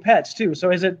Port City Pets too. So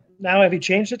is it now? Have you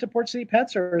changed it to Port City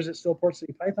Pets, or is it still Port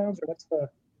City Pythons, or what's the?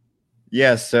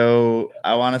 Yeah, so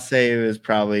I want to say it was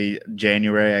probably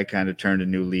January. I kind of turned a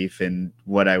new leaf in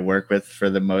what I work with for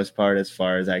the most part, as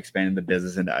far as I expanded the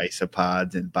business into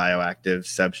isopods and bioactive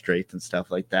substrates and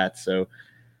stuff like that. So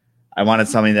I wanted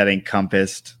something that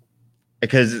encompassed,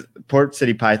 because Port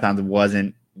City Pythons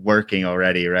wasn't working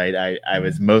already, right? I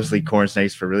was mostly corn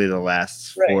snakes for really the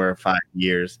last 4 or 5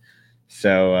 years.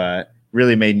 So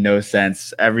really made no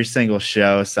sense. Every single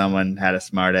show, someone had a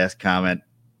smart ass comment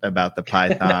about the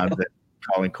pythons.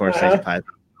 Calling corn snakes python,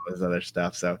 all this other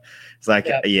stuff. So it's like,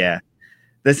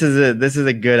 this is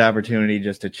a good opportunity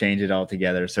just to change it all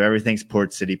together. So everything's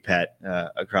Port City Pet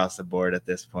across the board at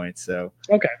this point. So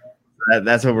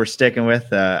that's what we're sticking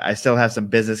with. I still have some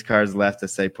business cards left to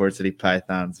say Port City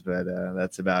Pythons, but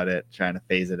that's about it. Trying to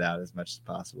phase it out as much as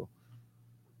possible.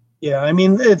 Yeah, I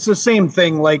mean, it's the same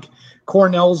thing. Like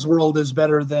Cornell's World is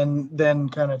better than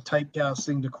kind of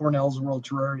typecasting to Cornell's World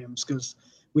terrariums, because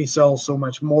we sell so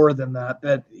much more than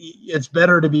that it's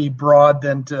better to be broad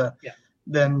than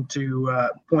to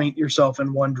point yourself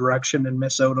in one direction and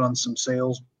miss out on some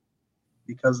sales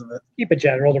because of it. Keep it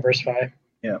general, diversify.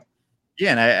 Yeah,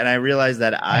 and I realize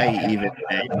that my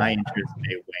interest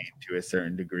may wane to a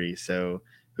certain degree. So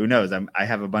who knows? I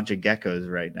have a bunch of geckos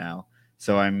right now,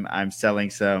 so I'm selling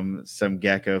some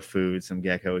gecko food, some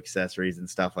gecko accessories, and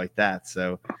stuff like that.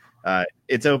 So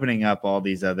it's opening up all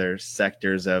these other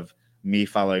sectors of me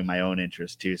following my own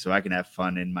interest too, so I can have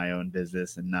fun in my own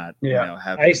business and not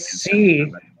have. I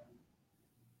see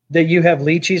that you have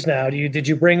lychees now. Did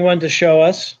you bring one to show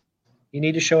us? You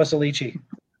need to show us a lychee.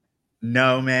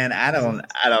 No, man, I don't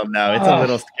know. It's a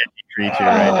little sketchy creature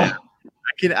right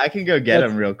now. I can go get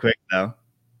them real quick though,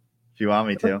 if you want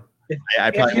me to.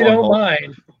 If you don't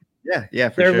mind. Yeah,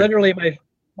 for they're sure. literally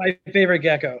My favorite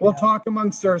gecko. We'll talk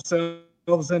amongst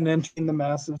ourselves and entering the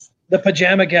masses. The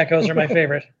pajama geckos are my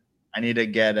favorite. I need to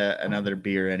get another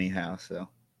beer anyhow, so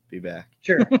be back.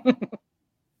 Sure.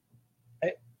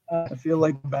 I feel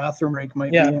like the bathroom break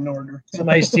might be in order. Some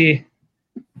iced tea.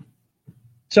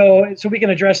 So we can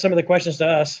address some of the questions to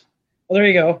us. Well, there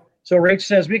you go. So Rach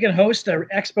says we can host an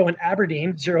expo in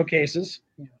Aberdeen, 0 cases.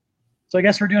 Yeah. So I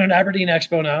guess we're doing an Aberdeen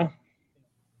expo now.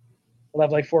 We'll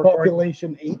have like 4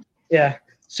 population 8. Yeah,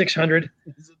 600,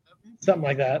 something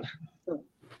like that.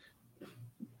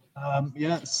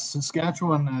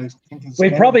 Saskatchewan, I think is.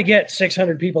 We'd probably get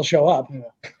 600 people show up. Yeah.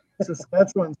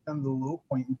 Saskatchewan's kind of the low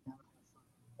point in Canada.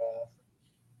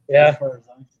 Yeah.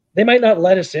 They might not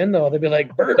let us in though. They'd be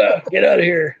like, "Berta, get out of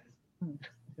here."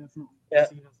 Definitely. Yeah.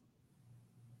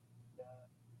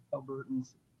 Albertans.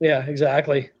 Yeah,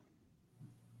 exactly.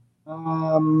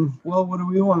 Well, what do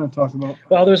we want to talk about?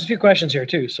 Well, there's a few questions here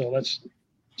too, so let's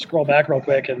scroll back real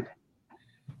quick and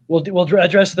we'll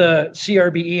address the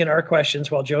CRBE and our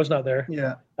questions while Joe's not there.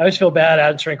 Yeah. I always feel bad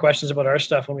answering questions about our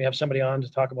stuff when we have somebody on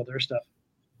to talk about their stuff.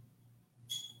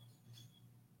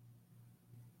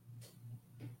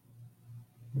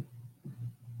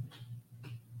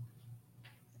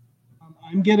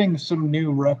 I'm getting some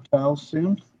new reptiles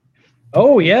soon.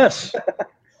 Oh yes.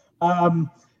 Your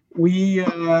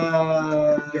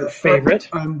favorite?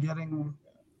 I'm getting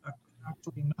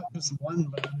actually not just one,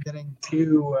 but I'm getting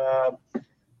 2.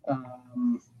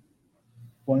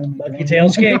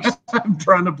 Monkey-tailed skinks. I'm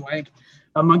trying to blank.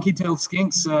 Monkey-tailed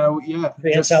skinks.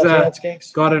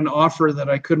 Skinks. Got an offer that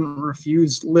I couldn't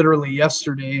refuse literally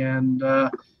yesterday, and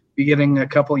be getting a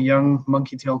couple young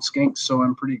monkey-tailed skinks. So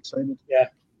I'm pretty excited. Yeah.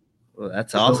 Well,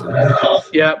 that's awesome.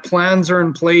 Yeah, plans are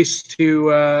in place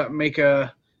to make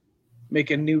a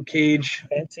new cage.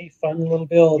 Fancy, fun little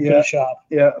build for the shop.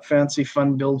 Yeah, fancy,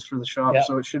 fun builds for the shop. Yeah.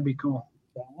 So it should be cool.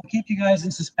 So we'll keep you guys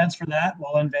in suspense for that.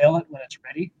 We'll unveil it when it's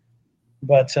ready.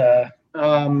 But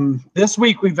this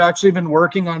week we've actually been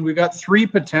working on. We've got 3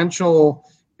 potential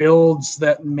builds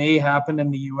that may happen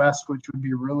in the U.S., which would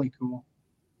be really cool.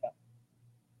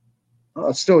 Oh,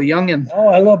 it's still a youngin.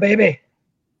 Oh, hello, baby.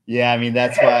 Yeah, I mean,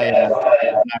 that's why I'm not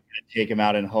going to take him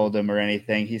out and hold him or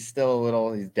anything. He's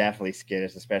still he's definitely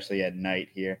skittish, especially at night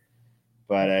here.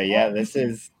 But this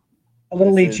is a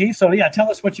little leechy. So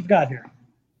tell us what you've got here.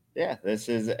 Yeah, this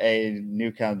is a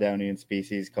new Caledonian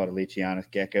species called a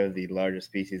Leachianus gecko, the largest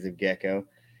species of gecko.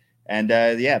 And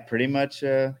pretty much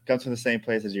comes from the same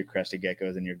place as your crested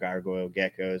geckos and your gargoyle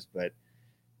geckos, but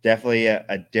definitely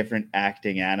a different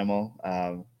acting animal.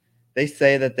 They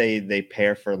say that they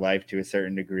pair for life to a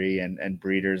certain degree, and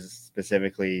breeders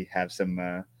specifically have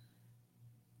some.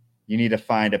 You need to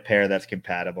find a pair that's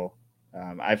compatible.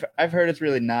 I've heard it's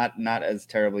really not as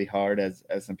terribly hard as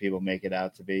some people make it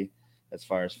out to be, as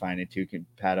far as finding 2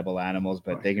 compatible animals,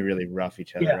 but they can really rough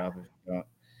each other up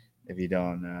if you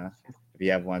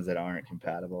have ones that aren't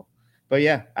compatible. But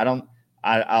yeah,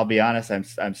 I'll be honest.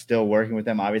 I'm still working with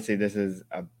them. Obviously, this is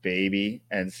a baby,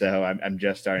 and so I'm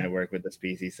just starting to work with the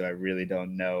species. So I really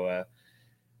don't know.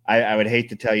 I would hate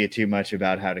to tell you too much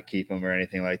about how to keep them or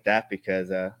anything like that, because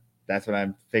that's what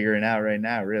I'm figuring out right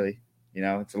now. Really,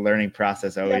 it's a learning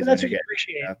process. Always. Yeah, that's what you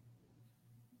appreciate.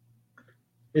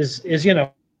 Is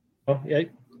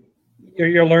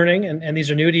you're learning, and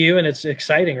these are new to you, and it's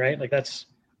exciting, right? Like that's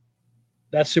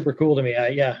super cool to me.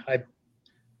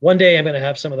 One day I'm going to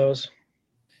have some of those.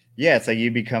 Yeah, it's like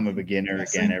you become a beginner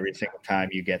again every single time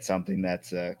you get something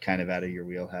that's kind of out of your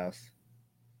wheelhouse.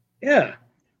 Yeah.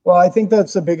 Well, I think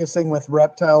that's the biggest thing with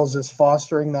reptiles is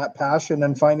fostering that passion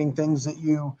and finding things that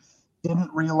you didn't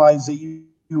realize that you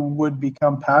would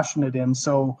become passionate in.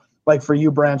 So like for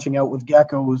you branching out with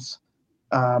geckos,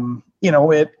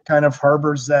 it kind of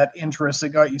harbors that interest that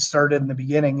got you started in the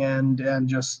beginning and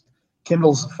just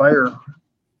kindles the fire.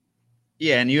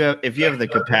 Yeah, and if you have the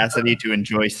capacity to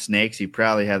enjoy snakes, you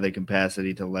probably have the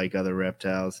capacity to like other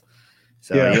reptiles.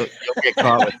 So you'll get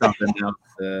caught with something else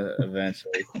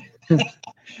eventually.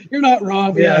 You're not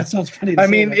wrong. But it sounds funny. I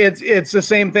mean, it's the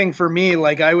same thing for me.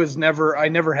 Like I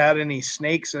never had any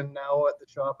snakes, and now at the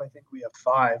shop I think we have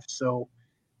 5. So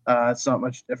it's not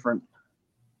much different.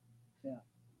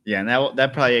 Yeah, and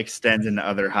that probably extends into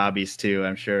other hobbies too.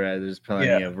 I'm sure there's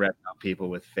plenty of reptile people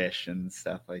with fish and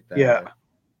stuff like that. Yeah.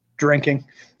 Drinking.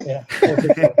 Yeah.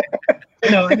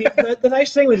 I mean, the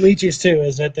nice thing with leeches too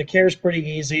is that the care is pretty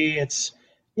easy. It's,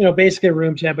 basically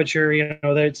room temperature.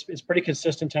 It's pretty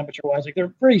consistent temperature wise. Like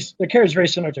the care is very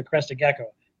similar to a crested gecko.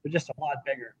 They're just a lot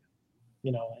bigger,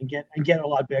 and get a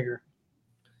lot bigger.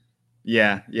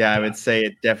 Yeah, I would say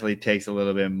it definitely takes a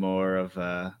little bit more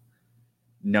of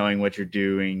knowing what you're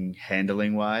doing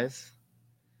handling wise.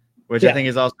 which I think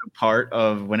is also part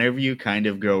of whenever you kind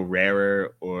of go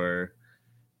rarer or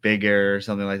bigger or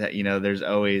something like that, you know, there's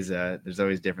always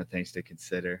different things to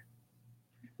consider.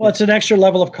 Well, it's an extra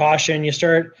level of caution. You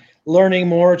start learning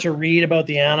more to read about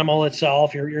the animal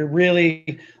itself. You're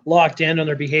really locked in on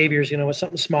their behaviors. You know, with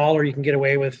something smaller, you can get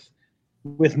away with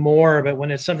more, but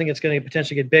when it's something that's going to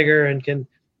potentially get bigger and can,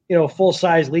 you know, full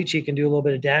size lychee can do a little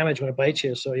bit of damage when it bites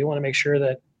you. So you want to make sure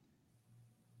that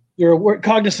you're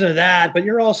cognizant of that, but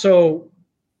you're also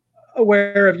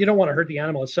aware of, you don't want to hurt the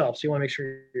animal itself. So you want to make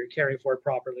sure you're caring for it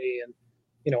properly and,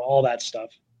 you know, all that stuff.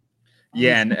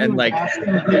 Yeah. And like,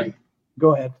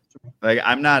 go ahead. Like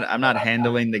I'm not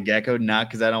handling the gecko, not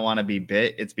because I don't want to be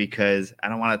bit. It's because I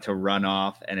don't want it to run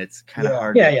off, and it's kind of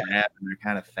hard to grab, and they're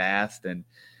kind of fast. And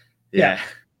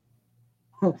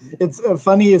It's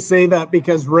funny you say that,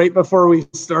 because right before we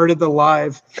started the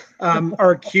live,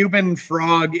 our Cuban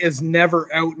frog is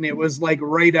never out, and it was like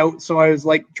right out. So I was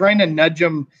like trying to nudge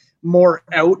him more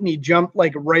out, and he jumped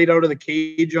like right out of the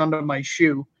cage onto my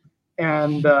shoe.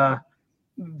 And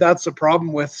that's the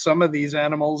problem with some of these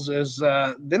animals is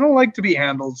they don't like to be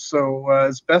handled. So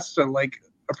it's best to like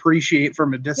appreciate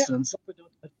from a distance.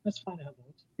 That's fine to have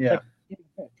those. Yeah.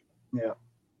 Yeah.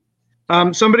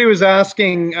 Somebody was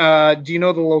asking, do you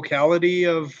know the locality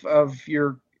of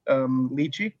your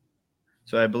lychee?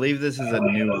 So I believe this is a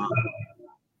new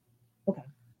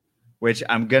which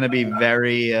I'm going to be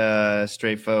very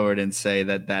straightforward and say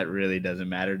that really doesn't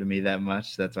matter to me that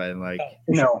much. That's why I'm like,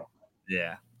 no.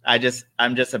 Yeah. I'm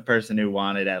just a person who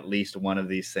wanted at least one of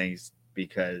these things,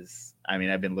 because I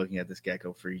mean, I've been looking at this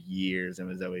gecko for years and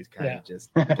was always kind of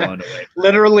just blown away.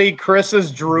 Literally, Chris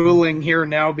is drooling here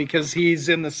now because he's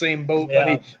in the same boat,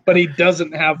 but he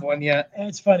doesn't have one yet. And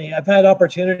it's funny. I've had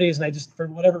opportunities, and I just, for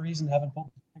whatever reason, haven't pulled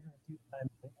the trigger a few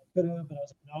times. I could have, but I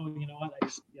was like, no, you know what?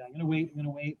 I'm gonna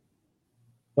wait.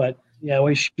 But yeah, I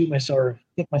always shoot myself or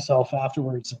kick myself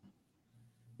afterwards.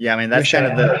 Yeah, I mean, that's kind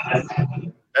of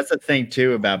that's the thing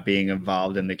too about being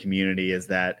involved in the community, is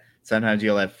that sometimes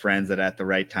you'll have friends that at the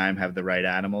right time have the right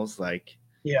animals. Like,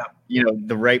 you know,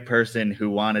 the right person who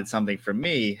wanted something from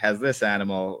me has this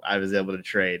animal I was able to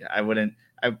trade. I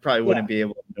probably wouldn't be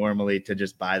able normally to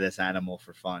just buy this animal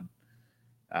for fun.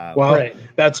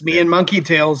 That's me and Monkey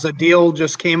Tails. A deal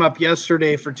just came up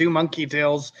yesterday for 2 Monkey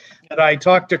Tails that I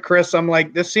talked to Chris. I'm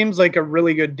like, this seems like a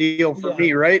really good deal for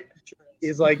me, right?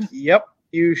 He's like, yep,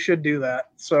 you should do that.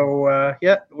 So,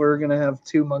 we're going to have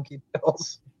 2 Monkey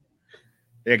Tails.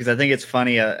 Yeah, because I think it's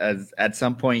funny. As at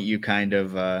some point, you kind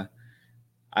of,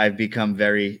 I've become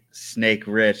very snake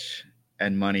rich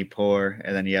and money poor,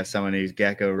 and then you have someone who's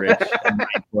gecko rich and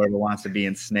money poor but wants to be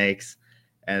in snakes,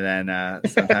 and then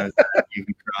sometimes you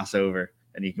can cross over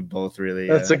and you can both really.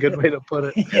 That's a good way to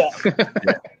put it. Yeah.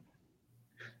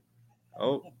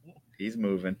 Oh, he's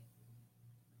moving.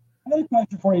 Another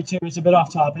question for you too. It's a bit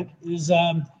off topic. Is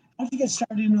how did you get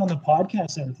started on the podcast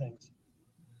side of things?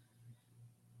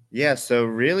 Yeah, so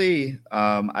really,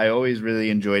 I always really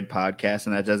enjoyed podcasts,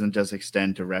 and that doesn't just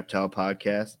extend to Reptile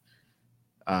Podcast.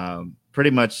 Pretty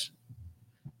much,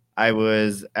 I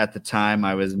was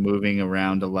moving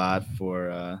around a lot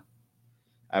for,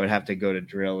 I would have to go to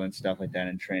drill and stuff like that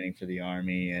and training for the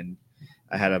Army, and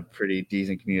I had a pretty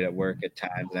decent commute at work at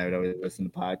times, and I would always listen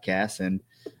to podcasts. And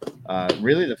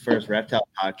really the first Reptile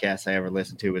podcast I ever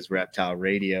listened to was Reptile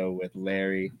Radio with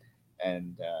Larry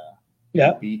and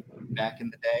Beat back in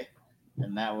the day,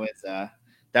 and that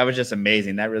was just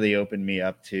amazing. That really opened me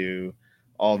up to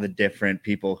all the different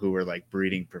people who were like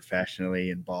breeding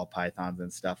professionally and ball pythons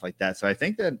and stuff like that. So I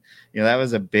think that, you know, that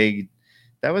was a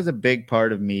big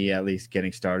part of me at least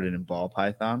getting started in ball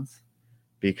pythons,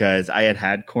 because I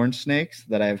had corn snakes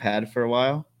that I've had for a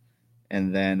while,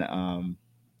 and then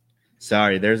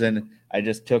I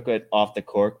just took it off the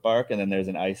cork bark, and then there's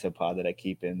an isopod that I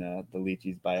keep in the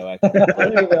Lychee's bioactive.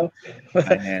 There you go.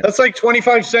 That's like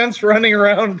 25 cents running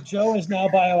around. Joe is now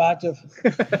bioactive.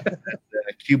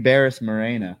 Cubaris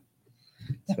morena.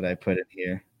 That's what I put in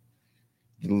here.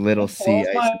 Little C.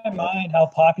 It blows my mind how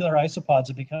popular isopods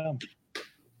have become.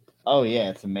 Oh yeah,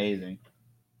 it's amazing.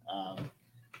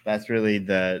 That's really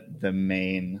the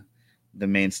main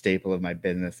staple of my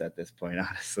business at this point,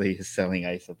 honestly, is selling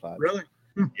isopods. Really?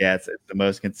 Yeah, it's the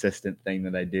most consistent thing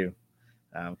that I do.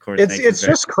 Of course, it's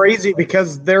just crazy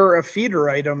because they're a feeder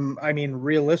item. I mean,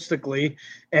 realistically,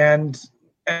 and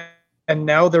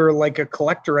now they're like a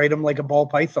collector item, like a ball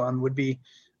python would be.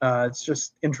 It's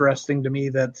just interesting to me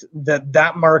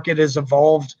that market has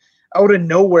evolved out of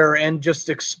nowhere and just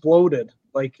exploded.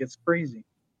 Like, it's crazy.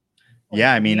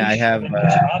 Yeah, I mean, I have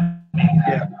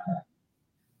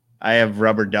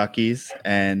rubber duckies,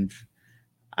 and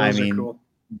I mean, cool.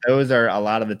 those are a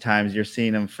lot of the times you're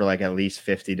seeing them for like at least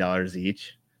 $50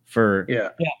 each for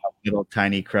a little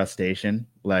tiny crustacean.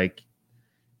 Like,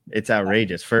 it's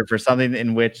outrageous for something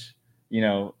in which,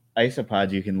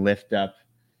 isopods you can lift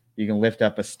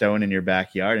up a stone in your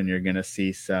backyard and you're gonna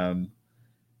see some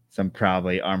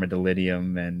probably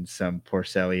armadillidium and some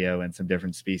porcellio and some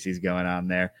different species going on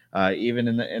there. Even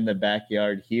in the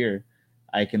backyard here,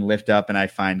 I can lift up and I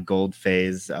find gold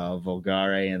phase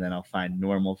vulgare, and then I'll find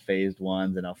normal phased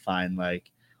ones, and I'll find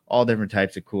like all different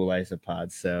types of cool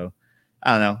isopods. So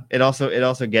I don't know. It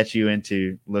also gets you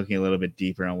into looking a little bit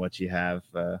deeper on what you have,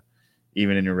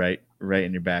 even in your right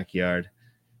in your backyard,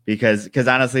 because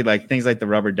honestly, like things like the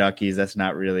rubber duckies, that's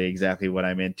not really exactly what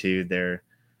I'm into.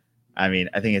 I think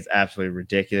it's absolutely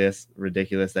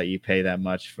ridiculous that you pay that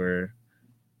much for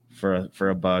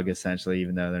a bug, essentially,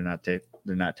 even though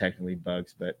they're not technically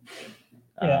bugs, but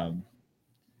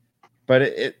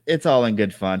it's all in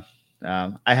good fun.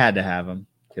 I had to have them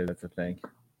because that's the thing.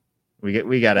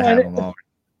 We got to have them all.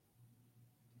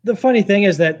 The funny thing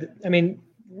is that,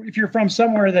 if you're from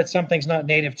somewhere that something's not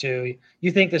native to,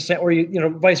 you think the same, or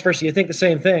vice versa, you think the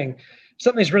same thing.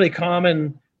 Something's really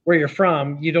common where you're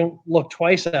from, you don't look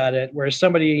twice at it. Whereas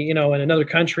somebody, in another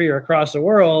country or across the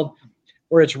world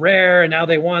where it's rare and now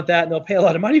they want that and they'll pay a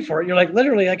lot of money for it. You're like,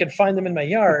 literally, I could find them in my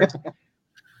yard.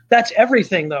 That's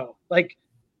everything though. Like,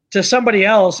 to somebody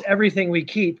else, everything we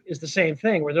keep is the same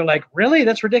thing, where they're like, really?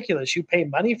 That's ridiculous. You pay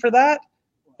money for that?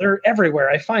 They're everywhere.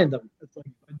 I find them. It's like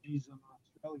budgies in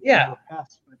Australia. Yeah.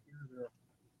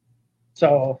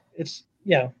 So it's,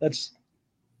 that's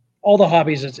all the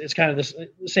hobbies. It's kind of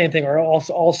the same thing, or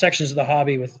all sections of the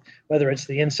hobby, with whether it's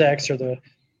the insects or the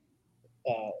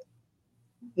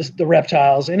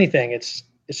reptiles, anything. It's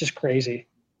just crazy.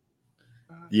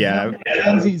 Yeah.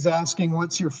 Lindsay's asking,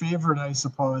 what's your favorite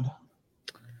isopod?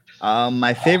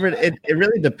 My favorite, it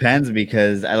really depends,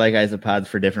 because I like isopods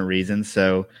for different reasons.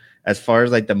 So as far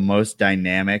as like the most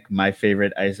dynamic, my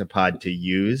favorite isopod to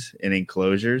use in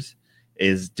enclosures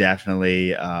is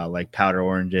definitely like powder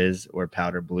oranges or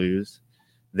powder blues.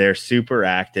 They're super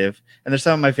active, and they're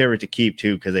some of my favorite to keep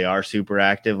too, because they are super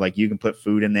active. Like, you can put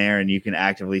food in there and you can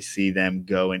actively see them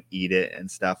go and eat it and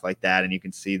stuff like that. And you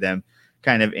can see them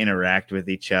kind of interact with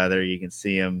each other. You can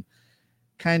see them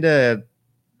kind of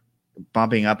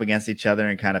bumping up against each other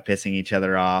and kind of pissing each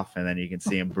other off. And then you can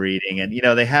see them breeding, and,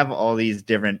 they have all these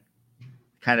different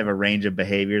kind of a range of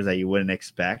behaviors that you wouldn't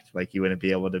expect, like you wouldn't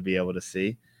be able to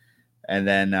see. And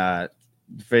then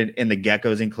in the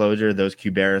geckos enclosure, those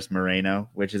Cuberis moreno,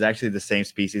 which is actually the same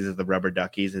species as the rubber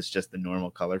duckies, it's just the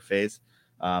normal color phase.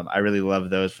 I really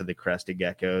love those for the crested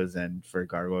geckos and for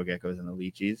gargoyle geckos and the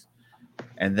lychees.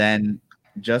 And then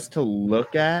just to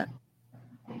look at,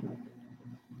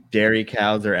 dairy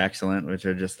cows are excellent, which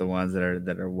are just the ones that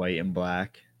are white and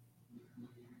black.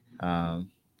 And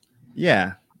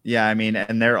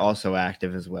they're also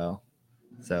active as well.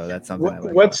 So that's something I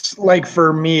like. What's like,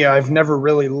 for me, I've never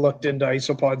really looked into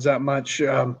isopods that much.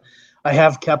 I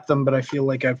have kept them, but I feel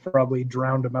like I've probably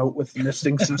drowned them out with the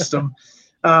misting system.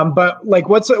 But like,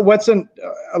 what's a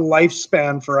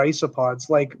lifespan for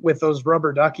isopods? Like with those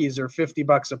rubber duckies, are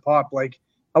 $50 a pop. Like,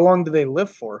 how long do they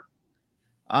live for?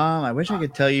 I wish I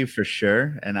could tell you for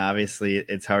sure, and obviously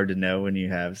it's hard to know when you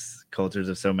have cultures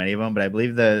of so many of them. But I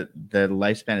believe the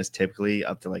lifespan is typically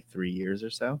up to like 3 years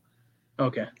or so.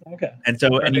 Okay. And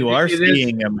so, and you are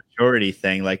seeing a maturity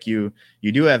thing. Like you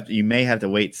may have to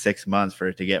wait 6 months for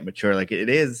it to get mature. Like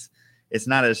it's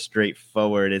not as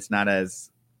straightforward. It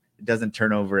doesn't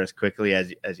turn over as quickly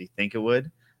as you think it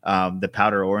would. The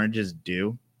powder oranges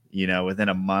do. Within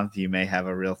a month, you may have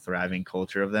a real thriving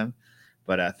culture of them.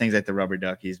 But things like the rubber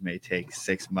duckies may take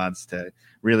 6 months to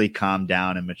really calm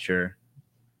down and mature.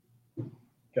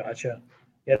 Gotcha.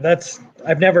 Yeah,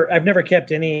 I've never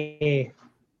kept any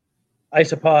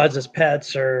isopods as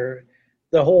pets, or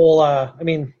the whole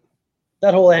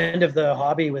that whole end of the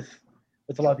hobby with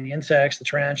a lot of the insects, the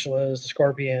tarantulas, the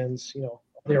scorpions,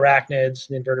 the arachnids,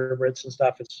 the invertebrates and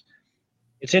stuff.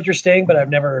 It's interesting, but I've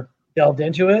never delved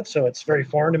into it, so it's very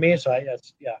foreign to me. So I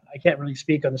can't really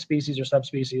speak on the species or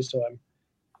subspecies. So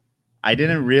I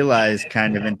didn't realize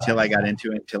kind of until I got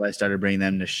into it, until I started bringing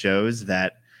them to shows,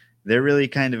 that they're really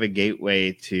kind of a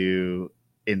gateway to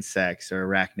insects or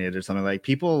arachnids or something. Like,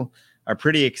 people are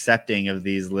pretty accepting of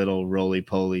these little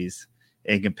roly-polies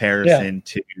in comparison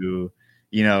to,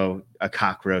 a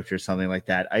cockroach or something like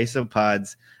that.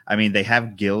 Isopods, they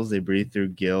have gills. They breathe through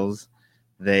gills.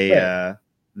 They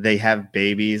have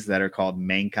babies that are called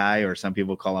mankai, or some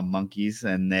people call them monkeys,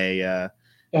 and they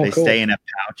cool. Stay in a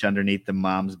pouch underneath the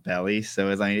mom's belly.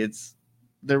 So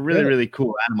they're really, really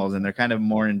cool animals, and they're kind of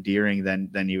more endearing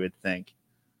than you would think.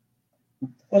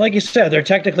 Well, like you said, they're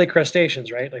technically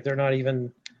crustaceans, right? Like they're not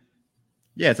even.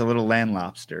 Yeah, it's a little land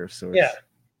lobster of sorts. Yeah,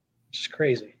 which is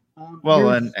crazy. Well,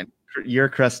 and your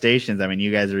crustaceans. I mean,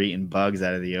 you guys are eating bugs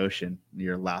out of the ocean.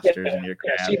 Your lobsters and your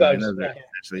crabs. Sea bugs.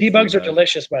 Sea bugs are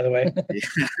delicious, by the way.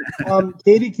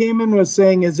 Katie Kamen was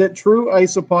saying, "Is it true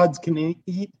isopods can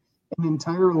eat an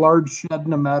entire large shed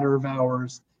in a matter of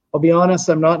hours?" I'll be honest,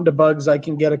 I'm not into bugs. I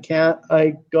got a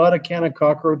can of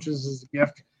cockroaches as a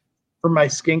gift for my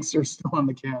skinks. They're still on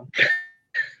the can.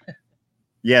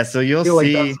 Yeah, so you'll see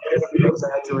like that's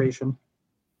exaggeration.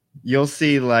 You'll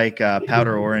see like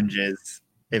powder oranges.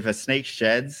 If a snake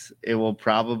sheds, it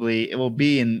will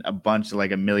be in a bunch of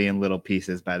like a million little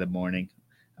pieces by the morning.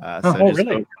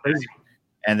 Really?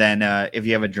 And then if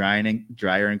you have a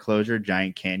dryer enclosure,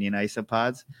 giant canyon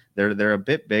isopods, they're a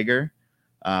bit bigger,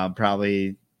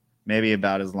 probably maybe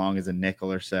about as long as a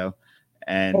nickel or so,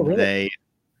 and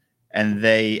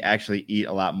they actually eat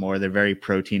a lot more. They're very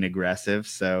protein aggressive,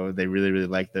 so they really, really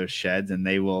like those sheds, and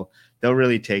they'll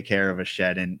really take care of a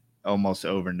shed in almost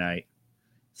overnight.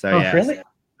 So really?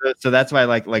 So that's why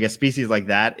like a species like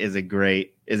that is a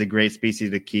great species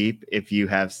to keep if you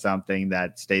have something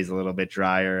that stays a little bit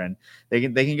drier, and they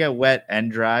can get wet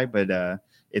and dry, but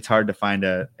it's hard to find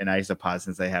an isopod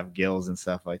since they have gills and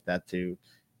stuff like that too.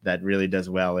 That really does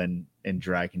well in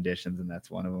dry conditions, and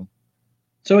that's one of them.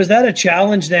 So is that a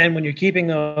challenge then when you're keeping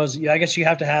those? I guess you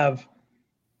have to have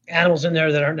animals in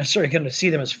there that aren't necessarily going to see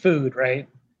them as food, right?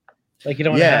 Like you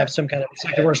don't want to have some kind of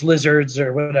insectivorous lizards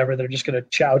or whatever. They're just going to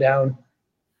chow down.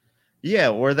 Yeah,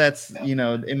 or that's,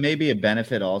 it may be a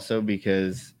benefit also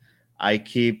because I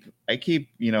keep,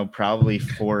 probably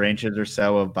 4 inches or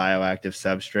so of bioactive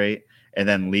substrate and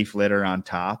then leaf litter on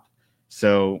top.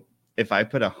 So if I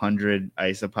put 100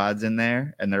 isopods in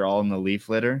there and they're all in the leaf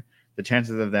litter, the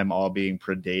chances of them all being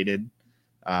predated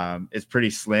is pretty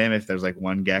slim. If there's like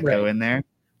one gecko in there,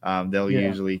 they'll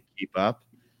usually keep up.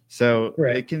 So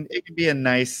it can be a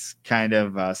nice kind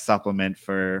of supplement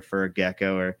for a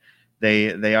gecko, or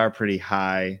they are pretty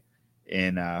high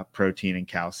in protein and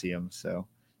calcium. So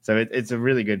it's a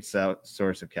really good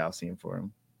source of calcium for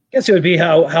them. I guess it would be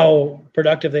how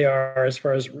productive they are as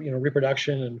far as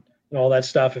reproduction and all that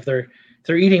stuff. If they're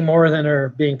eating more than are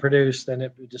being produced, then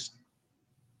it would just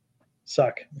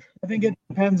suck. I think it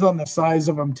depends on the size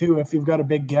of them too. If you've got a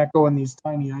big gecko and these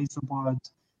tiny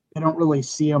isopods, they don't really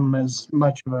see them as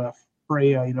much of a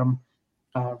prey item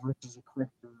versus a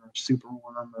critter or a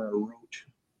superworm or a roach.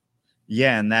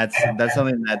 Yeah, and that's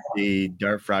something that the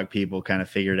dart frog people kind of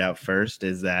figured out first,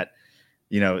 is that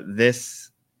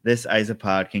this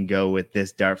isopod can go with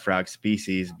this dart frog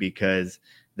species because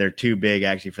they're too big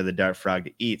actually for the dart frog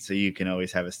to eat, so you can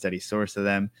always have a steady source of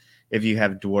them. If you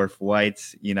have dwarf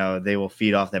whites, they will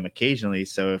feed off them occasionally.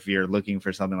 So if you're looking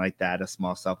for something like that, a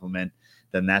small supplement,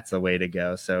 then that's the way to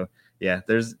go. So yeah,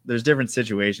 there's different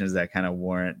situations that kind of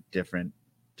warrant different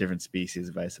species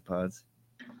of isopods.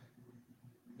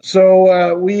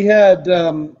 So we've got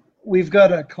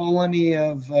a colony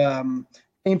of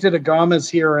painted agamas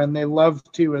here, and they love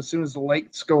to, as soon as the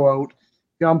lights go out,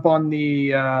 jump on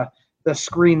the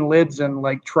screen lids and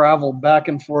like travel back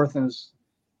and forth and is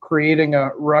creating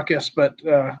a ruckus. But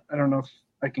I don't know if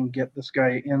I can get this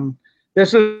guy in.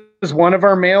 This is one of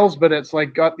our males, but it's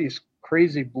like got these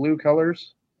crazy blue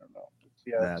colors. I don't know.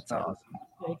 Yeah, that's awesome.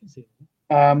 Yeah, you can see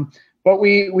it. But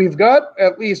we've got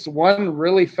at least one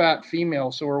really fat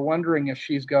female, so we're wondering if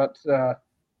she's got.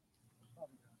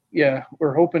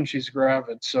 We're hoping she's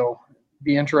gravid. So it'd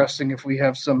be interesting if we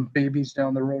have some babies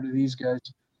down the road of these guys.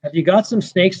 Have you got some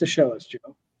snakes to show us,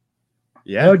 Joe?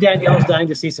 Yeah. I know Danielle's dying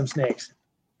to see some snakes.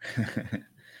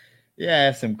 Yeah, I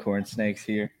have some corn snakes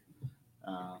here.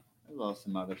 As well as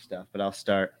some other stuff, but I'll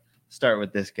start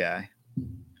with this guy.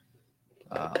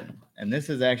 And this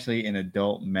is actually an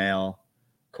adult male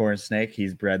corn snake.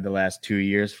 He's bred the last 2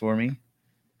 years for me.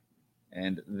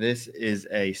 And this is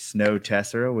a snow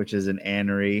tessera, which is an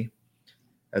anery,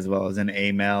 as well as an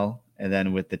amel. And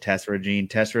then with the tessera gene,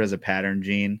 tessera is a pattern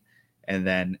gene. And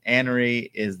then anery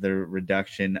is the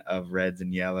reduction of reds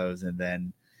and yellows. And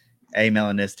then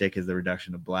amelanistic is the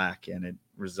reduction of black. And it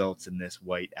results in this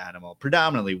white animal,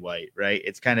 predominantly white, right?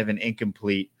 It's kind of an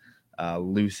incomplete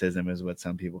leucism is what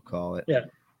some people call it. Yeah.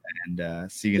 And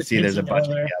so you can see there's a bunch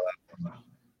of yellow.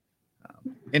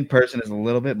 In person is a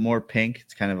little bit more pink.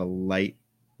 It's kind of a light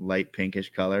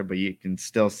pinkish color, but you can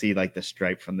still see like the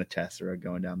stripe from the tessera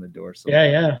going down the dorsal.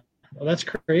 Yeah. Well, that's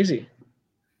crazy.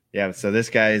 Yeah. So this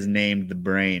guy is named the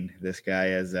Brain. This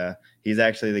guy he's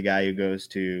actually the guy who goes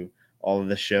to all of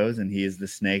the shows, and he is the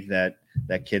snake that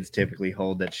kids typically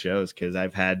hold at shows, because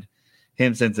I've had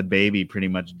him since a baby pretty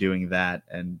much doing that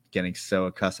and getting so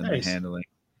accustomed to handling.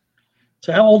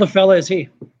 So how old a fella is he?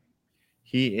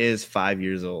 He is 5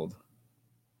 years old.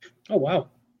 Oh, wow.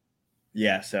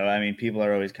 Yeah, so I mean, people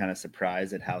are always kind of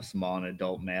surprised at how small an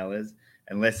adult male is.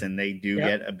 And listen, they do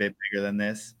get a bit bigger than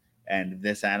this. And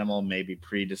this animal may be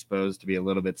predisposed to be a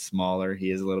little bit smaller.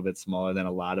 He is a little bit smaller than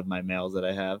a lot of my males that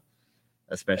I have,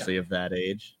 especially of that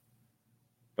age.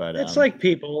 But it's like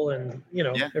people, and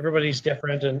everybody's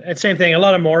different. And same thing, a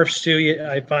lot of morphs too.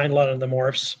 I find a lot of the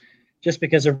morphs just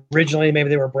because originally maybe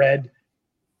they were bred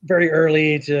very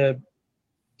early to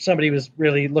somebody was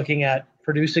really looking at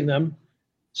producing them.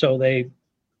 So they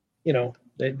a lot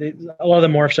of the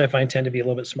morphs I find tend to be a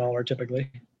little bit smaller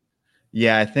typically.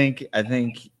 Yeah, I think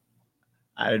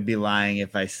I would be lying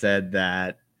if I said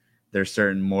that there's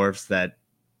certain morphs that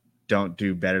don't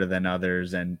do better than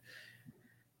others and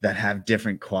that have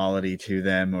different quality to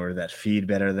them, or that feed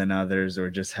better than others, or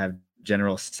just have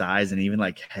general size and even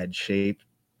like head shape.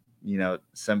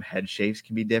 Some head shapes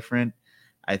can be different.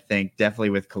 I think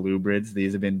definitely with colubrids,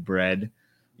 these have been bred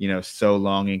so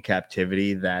long in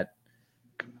captivity that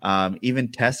even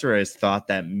Tessera has thought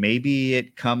that maybe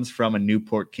it comes from a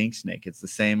Newport king snake. It's the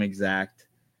same exact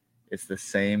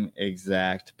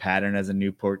pattern as a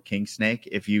Newport king snake.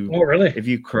 If you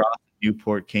cross a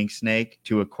Newport king snake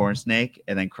to a corn snake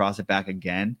and then cross it back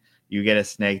again, you get a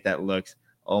snake that looks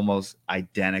almost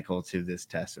identical to this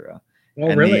Tessera. Oh,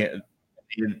 and really?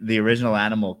 The original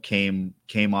animal came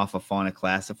off of Fauna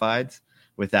Classifieds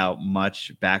without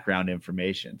much background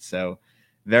information. So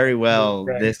very well,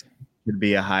 this could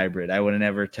be a hybrid. I would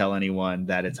never tell anyone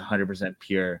that it's 100%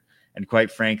 pure. And quite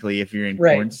frankly, if you're in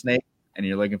corn snake and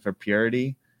you're looking for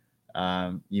purity,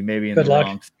 you may be in the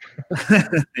wrong.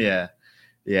 Yeah.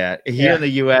 Here in the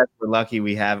U.S., we're lucky.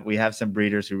 We have some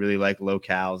breeders who really like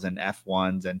locales and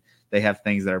F1s, and they have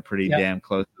things that are pretty damn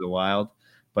close to the wild.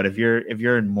 But if you're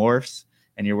in morphs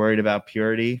and you're worried about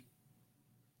purity,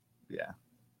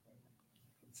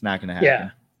 it's not going to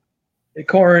happen. Yeah,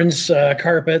 corns,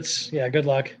 carpets. Yeah, good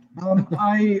luck.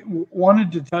 I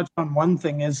wanted to touch on one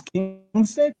thing. Is king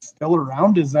snake still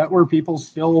around? Is that where people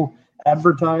still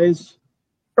advertise?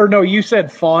 Or no, you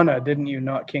said fauna, didn't you?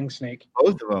 Not king snake.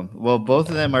 Both of them. Well, both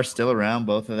of them are still around.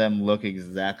 Both of them look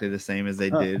exactly the same as they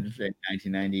did in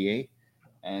 1998.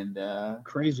 And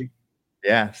crazy.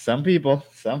 Yeah, some people.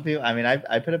 I mean,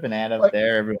 I put up an ad up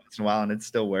there every once in a while, and it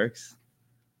still works.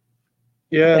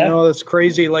 Yeah, no, that's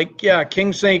crazy.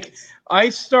 King snake. I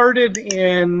started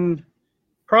in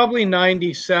probably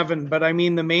 97, but I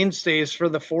mean the mainstays for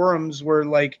the forums were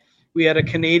we had a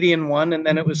Canadian one, and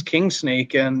then it was king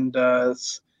snake, and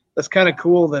that's kind of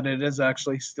cool that it is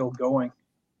actually still going.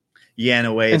 Yeah, in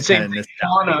a way, it's kind of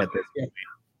nostalgic at this point.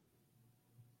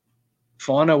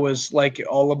 Fauna was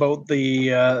all about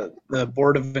the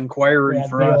board of inquiry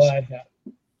for us.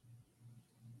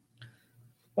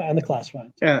 And the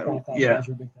classifieds.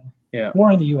 Yeah.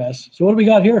 More in the U.S. So what do we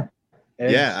got here?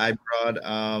 Yeah, I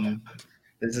brought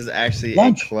this is actually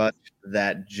a clutch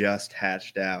that just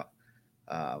hatched out.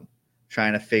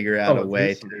 Trying to figure out a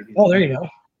way to. Oh, there you go.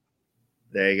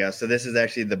 There you go. So this is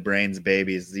actually the Brains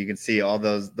babies. You can see all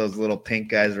those little pink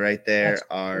guys right there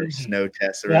are snow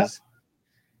tesseras.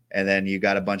 And then you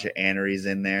got a bunch of aneries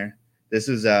in there. This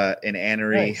is an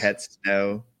anery het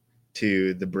snow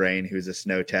to the Brain, who's a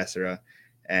snow tessera.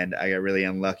 And I got really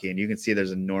unlucky. And you can see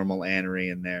there's a normal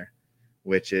anery in there,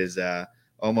 which is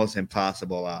almost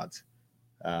impossible odds.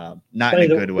 Not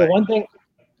in a good way.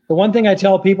 The one thing I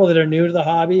tell people that are new to the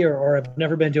hobby or have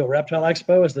never been to a reptile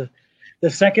expo is the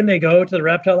second they go to the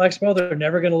reptile expo, they're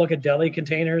never going to look at deli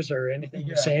containers or anything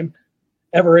the same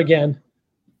ever again.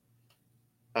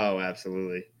 Oh,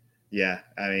 absolutely. Yeah.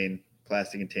 I mean,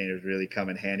 plastic containers really come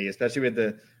in handy, especially with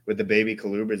the baby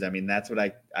colubrids. I mean, that's what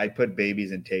I put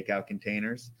babies in takeout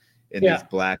containers, in these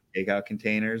black takeout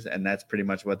containers. And that's pretty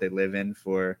much what they live in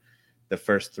for the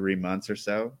first 3 months or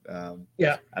so. I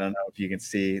don't know if you can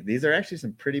see, these are actually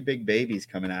some pretty big babies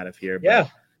coming out of here.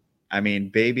 But, I mean,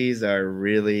 babies are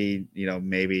really,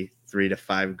 maybe 3 to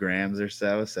 5 grams or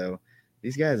so. So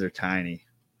these guys are tiny,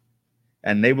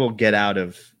 and they will get out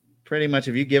of pretty much,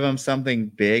 if you give them something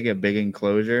big, a big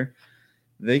enclosure,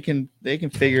 they can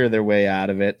figure their way out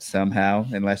of it somehow.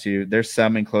 Unless there's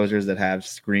some enclosures that have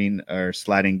screen or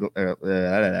sliding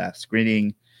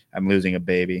screening. I'm losing a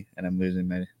baby, and I'm losing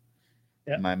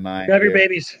my mind. Grab your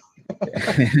babies.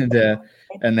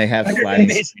 and they have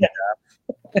sliding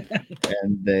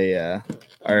and they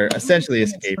are essentially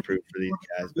escape proof for these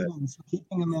guys. But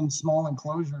keeping them in small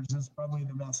enclosures is probably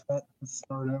the best bet to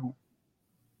start out.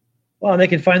 Well, and they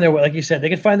can find their way, like you said, they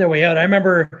can find their way out. I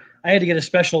remember I had to get a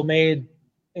special made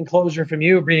enclosure from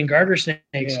you breeding garter snakes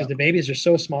because the babies are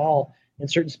so small in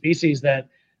certain species that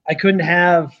I couldn't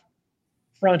have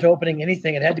front opening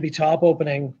anything. It had to be top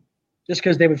opening, just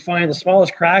because they would find the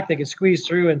smallest crack they could squeeze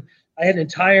through. And I had an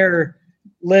entire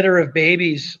litter of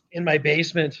babies in my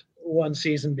basement one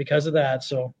season because of that.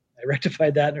 So I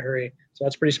rectified that in a hurry. So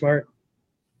that's pretty smart.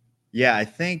 Yeah, I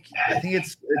think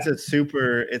it's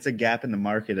a gap in the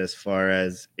market as far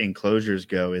as enclosures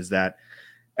go, is that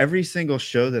every single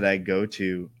show that I go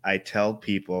to, I tell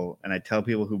people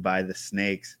who buy the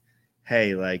snakes,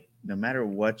 hey, like, no matter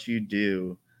what you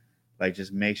do, like,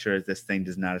 just make sure that this thing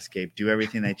does not escape. Do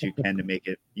everything that you can to make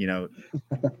it, that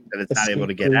it's not able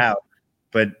to get out.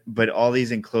 But all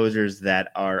these enclosures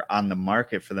that are on the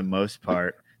market for the most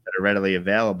part that are readily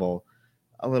available,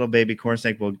 a little baby corn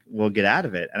snake will get out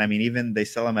of it. And I mean, even they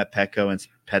sell them at Petco and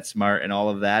PetSmart and all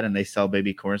of that, and they sell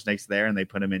baby corn snakes there, and they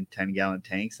put them in 10-gallon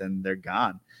tanks and they're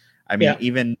gone. I mean,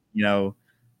 even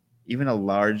a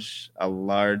large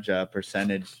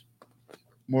percentage,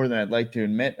 more than I'd like to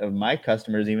admit, of my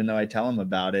customers, even though I tell them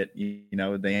about it,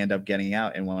 they end up getting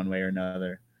out in one way or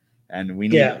another. And we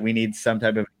need some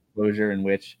type of enclosure in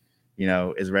which,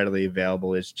 is readily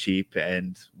available, is cheap,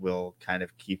 and will kind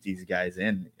of keep these guys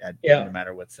in no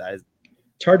matter what size.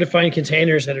 It's hard to find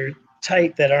containers that are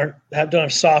tight, that don't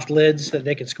have soft lids that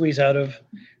they can squeeze out of,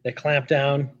 that clamp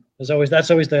down. That's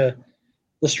always the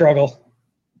struggle.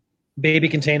 Baby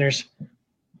containers.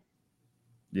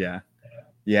 Yeah.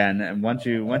 And once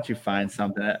you find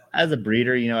something, as a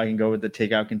breeder, I can go with the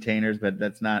takeout containers, but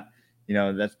that's not,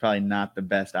 that's probably not the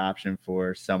best option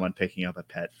for someone picking up a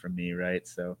pet from me, right?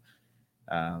 So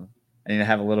I need to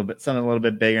have something a little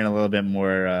bit bigger and a little bit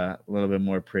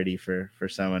more pretty for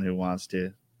someone who wants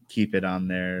to keep it on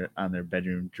their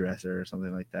bedroom dresser or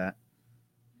something like that.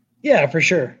 Yeah, for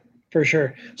sure.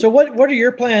 So what are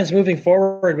your plans moving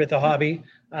forward with the hobby?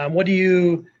 What are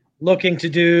you looking to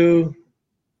do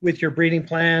with your breeding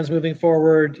plans moving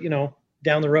forward,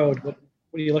 down the road? What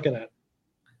are you looking at?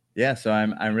 Yeah, so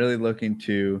I'm really looking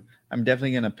to, I'm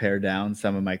definitely going to pare down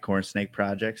some of my corn snake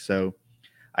projects. So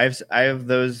I have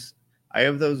those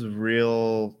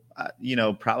real,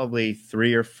 probably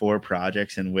 3 or 4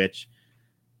 projects in which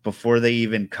before they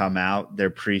even come out, they're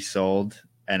pre-sold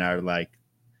and are like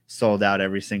sold out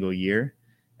every single year.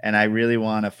 And I really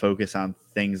want to focus on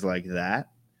things like that,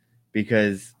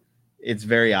 because it's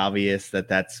very obvious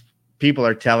that people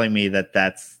are telling me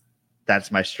that's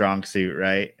my strong suit,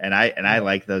 right? And I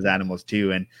like those animals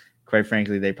too. And quite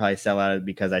frankly, they probably sell out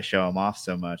because I show them off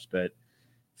so much. But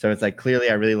so it's like, clearly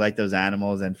I really like those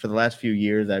animals. And for the last few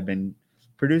years, I've been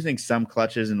producing some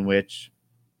clutches in which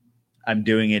I'm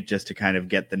doing it just to kind of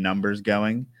get the numbers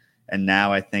going. And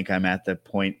now I think I'm at the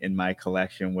point in my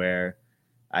collection where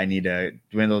I need to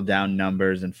dwindle down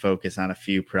numbers and focus on a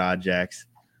few projects,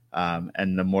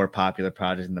 and the more popular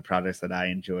projects and the projects that I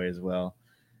enjoy as well.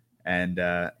 And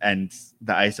the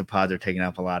isopods are taking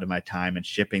up a lot of my time, and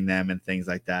shipping them and things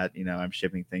like that. I'm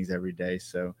shipping things every day.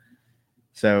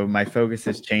 So my focus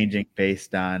is changing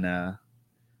based on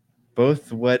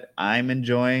both what I'm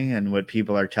enjoying and what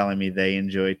people are telling me they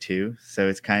enjoy too. So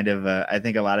it's kind of, I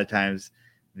think a lot of times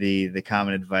the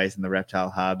common advice in the reptile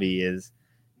hobby is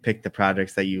pick the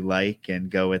projects that you like and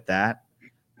go with that.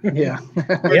 Yeah.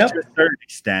 To a certain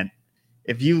extent,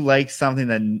 if you like something,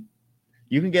 then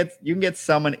you can get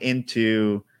someone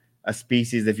into a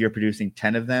species if you're producing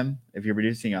 10 of them. If you're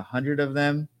producing 100 of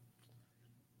them,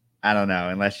 I don't know,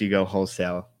 unless you go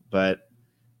wholesale. But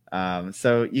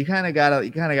so you kind of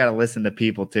gotta listen to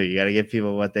people too. You gotta give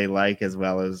people what they like as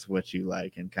well as what you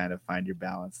like, and kind of find your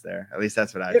balance there. At least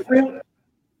that's what I feel.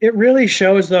 It really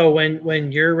shows though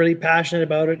when you're really passionate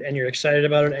about it and you're excited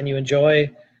about it and you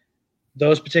enjoy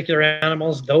those particular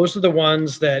animals. Those are the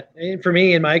ones that, for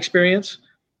me, in my experience,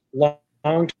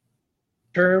 long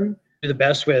term, do the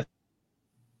best with.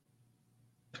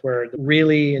 Where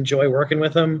really enjoy working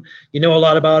with them. You know a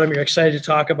lot about them. You're excited to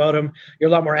talk about them. You're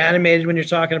a lot more animated when you're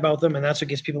talking about them, and that's what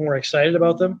gets people more excited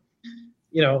about them.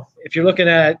 If you're looking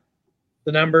at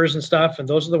the numbers and stuff, and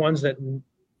those are the ones that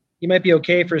you might be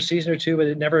okay for a season or two, but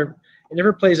it never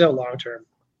plays out long term.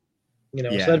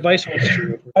 So advice holds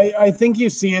true. I think you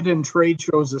see it in trade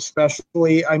shows,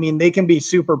 especially. I mean, they can be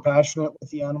super passionate with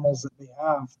the animals that they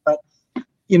have, but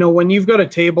when you've got a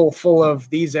table full of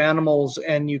these animals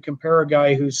and you compare a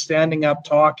guy who's standing up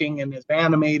talking and is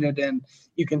animated and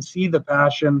you can see the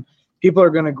passion, people are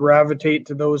going to gravitate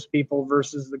to those people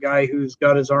versus the guy who's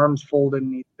got his arms folded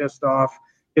and he's pissed off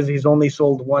because he's only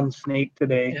sold one snake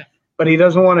today, but he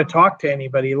doesn't want to talk to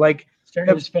anybody. Like, staring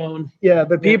at his phone. Yeah,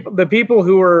 the people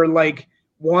who are like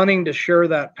wanting to share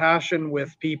that passion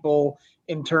with people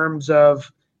in terms of,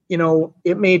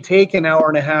 it may take an hour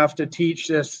and a half to teach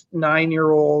this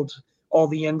 9-year-old all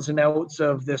the ins and outs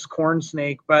of this corn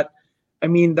snake, but I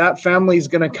mean, that family's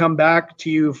going to come back to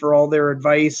you for all their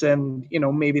advice and, you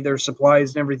know, maybe their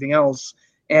supplies and everything else.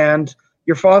 And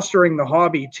you're fostering the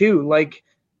hobby too. Like,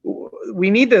 we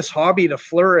need this hobby to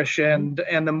flourish, and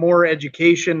the more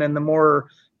education and the more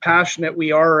passionate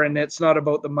we are, and it's not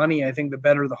about the money, I think the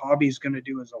better the hobby is going to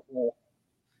do as a whole.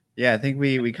 Yeah, I think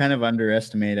we kind of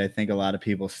underestimate. I think a lot of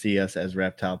people see us as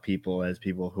reptile people, as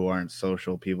people who aren't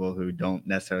social, people who don't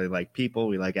necessarily like people.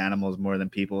 We like animals more than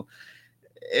people.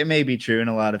 It may be true in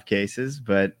a lot of cases,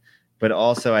 but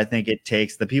also I think it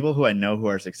takes the people who I know who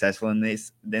are successful in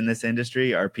this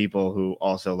industry are people who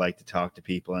also like to talk to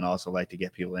people and also like to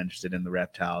get people interested in the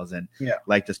reptiles and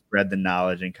like to spread the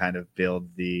knowledge and kind of build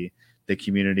the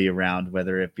community around,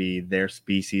 whether it be their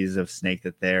species of snake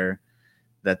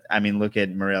I mean, look at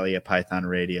Morelia Python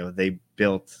Radio. They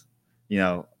built, you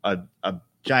know, a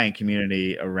giant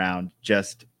community around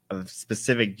just a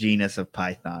specific genus of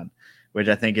python, which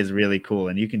I think is really cool.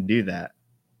 And you can do that.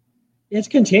 It's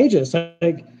contagious.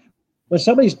 Like, when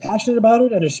somebody's passionate about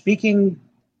it and are speaking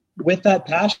with that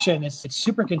passion, it's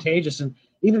super contagious. And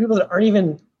even people that aren't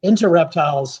even into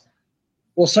reptiles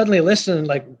will suddenly listen.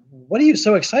 Like, what are you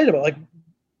so excited about? Like,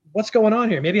 what's going on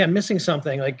here? Maybe I'm missing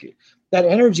something. Like, that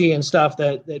energy and stuff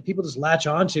that people just latch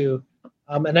onto.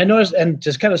 And I noticed, and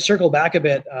just kind of circle back a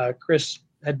bit, Chris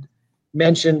had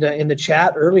mentioned in the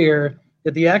chat earlier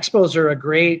that the expos are a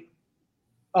great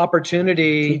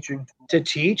opportunity to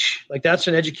teach. Like, that's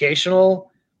an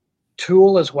educational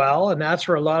tool as well. And that's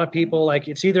where a lot of people, like,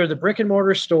 it's either the brick and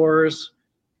mortar stores,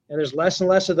 and there's less and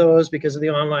less of those because of the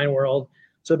online world.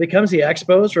 So it becomes the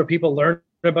expos where people learn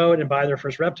about and buy their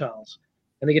first reptiles.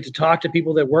 And they get to talk to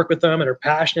people that work with them and are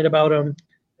passionate about them.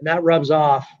 And that rubs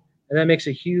off. And that makes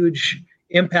a huge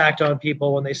impact on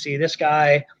people when they see this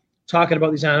guy talking about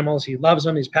these animals. He loves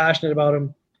them. He's passionate about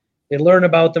them. They learn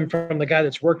about them from the guy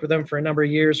that's worked with them for a number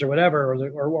of years or whatever,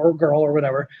 or girl or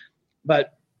whatever.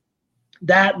 But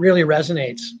that really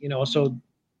resonates, you know. So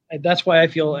that's why I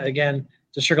feel, again,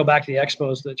 to circle back to the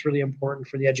expos, that's really important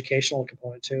for the educational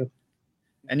component too.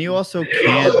 And you also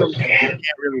can't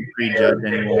really prejudge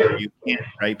anyone. You can't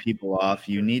write people off.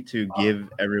 You need to give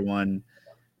everyone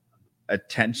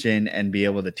attention and be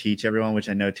able to teach everyone, which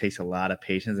I know takes a lot of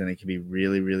patience and it can be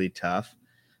really, really tough.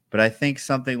 But I think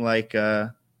something like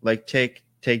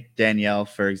take Danielle,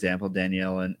 for example,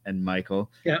 Danielle and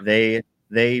Michael. Yeah.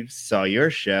 They saw your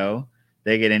show,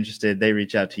 they get interested, they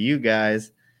reach out to you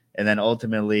guys, and then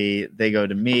ultimately they go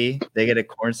to me, they get a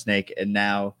corn snake, and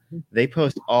now they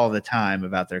post all the time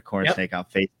about their corn snake on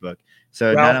Facebook.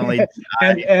 So not only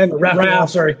and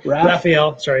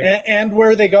Raphael, and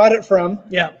where they got it from.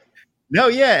 Yeah. No,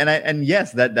 yeah, and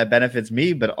yes, that benefits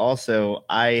me, but also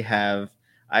I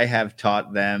have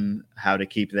taught them how to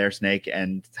keep their snake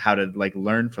and how to like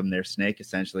learn from their snake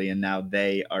essentially, and now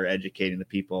they are educating the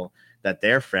people that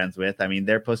they're friends with. I mean,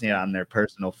 they're posting it on their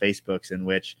personal Facebooks in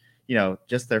which, you know,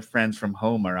 just their friends from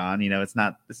home are on. You know, it's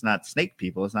not snake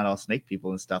people. It's not all snake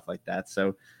people and stuff like that.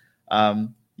 So,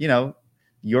 you know,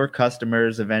 your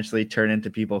customers eventually turn into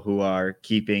people who are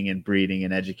keeping and breeding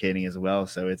and educating as well.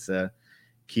 So it's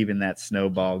keeping that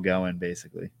snowball going,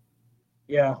 basically.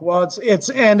 Yeah, well,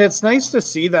 it's nice to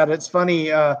see that. It's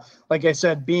funny, like I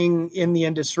said, being in the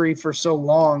industry for so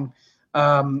long,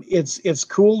 it's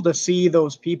cool to see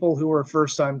those people who are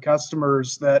first-time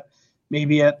customers that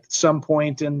maybe at some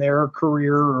point in their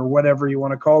career or whatever you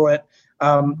want to call it,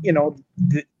 you know,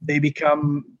 they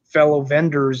become fellow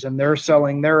vendors and they're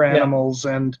selling their animals,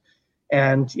 and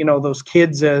you know, those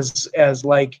kids as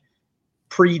like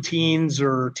preteens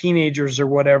or teenagers or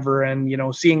whatever, and you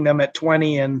know, seeing them at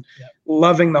 20 and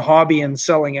loving the hobby and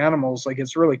selling animals, like,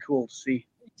 it's really cool to see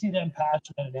them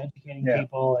passionate and educating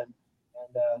people. And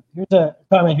here's a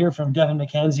comment here from Devin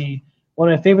McKenzie.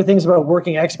 One of my favorite things about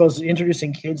working expos is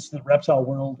introducing kids to the reptile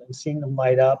world and seeing them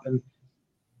light up. And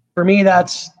for me,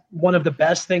 that's one of the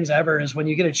best things ever, is when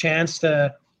you get a chance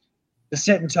to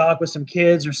sit and talk with some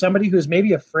kids or somebody who's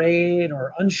maybe afraid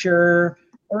or unsure,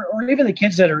 or even the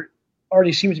kids that are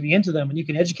already seem to be into them, and you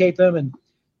can educate them and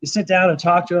you sit down and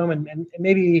talk to them and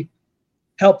maybe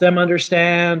help them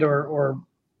understand or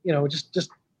you know, just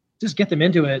get them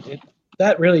into it.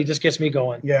 That really just gets me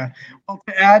going. Yeah. Well,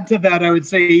 to add to that, I would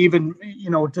say even, you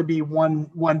know, to be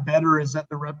one better is at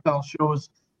the reptile shows,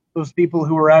 those people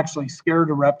who are actually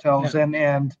scared of reptiles,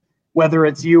 and whether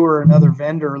it's you or another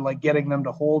vendor, like getting them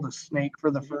to hold a snake for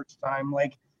the first time,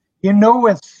 like, you know,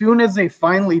 as soon as they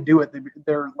finally do it,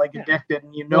 they're like addicted,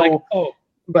 and you know, like,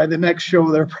 by the next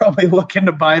show they're probably looking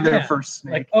to buy their first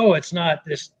snake. Like, it's not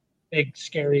this big,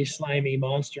 scary, slimy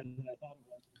monster that I thought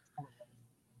it was.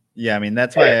 Yeah, I mean,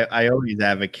 that's why I always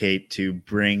advocate to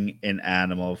bring an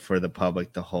animal for the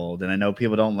public to hold. And I know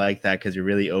people don't like that because you're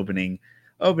really opening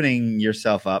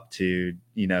yourself up to,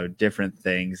 different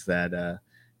things that,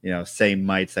 say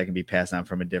mites that can be passed on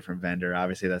from a different vendor.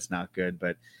 Obviously, that's not good.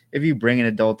 But if you bring an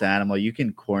adult animal, you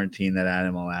can quarantine that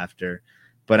animal after.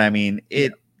 But I mean,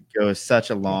 it goes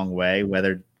such a long way,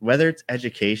 whether it's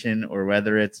education or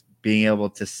whether it's being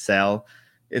able to sell.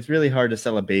 It's really hard to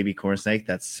sell a baby corn snake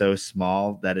that's so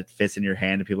small that it fits in your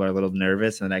hand and people are a little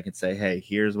nervous. And then I can say, hey,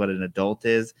 here's what an adult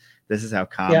is. This is how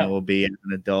common it will be as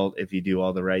an adult if you do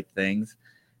all the right things.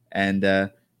 And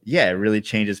it really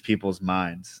changes people's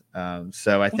minds.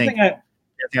 So I think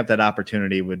getting up that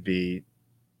opportunity would be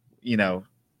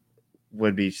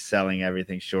selling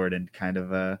everything short and kind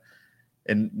of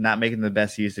and not making the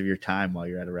best use of your time while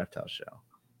you're at a reptile show.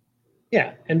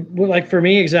 Yeah, and like for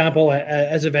me, example,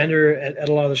 as a vendor at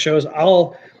a lot of the shows,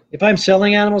 if I'm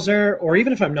selling animals there, or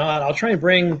even if I'm not, I'll try and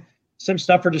bring some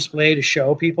stuff for display to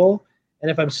show people. And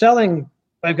if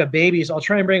I've got babies, I'll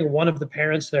try and bring one of the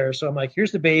parents there. So I'm like,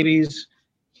 here's the babies,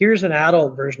 here's an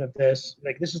adult version of this.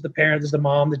 Like, this is the parent, this is the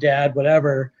mom, the dad,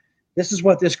 whatever. This is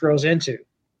what this grows into.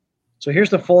 So here's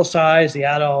the full size, the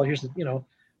adult, here's the,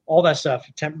 all that stuff,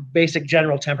 basic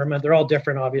general temperament. They're all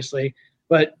different, obviously,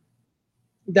 but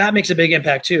that makes a big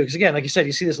impact too. Because again, like you said,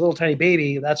 you see this little tiny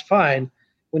baby, that's fine.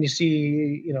 When you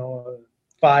see, a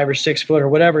 5 or 6 foot or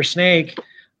whatever snake,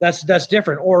 that's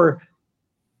different. Or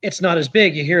it's not as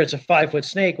big. You hear it's a 5 foot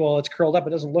snake. Well, it's curled up. It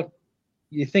doesn't look,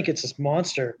 you think it's this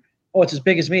monster. Oh, it's as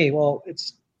big as me. Well,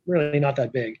 it's really not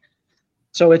that big.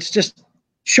 So it's just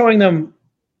showing them,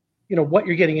 what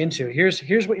you're getting into. Here's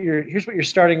what you're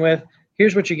starting with.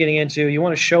 Here's what you're getting into. You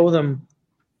want to show them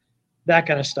that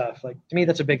kind of stuff. Like, to me,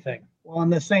 that's a big thing. Well,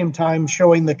 at the same time,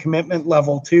 showing the commitment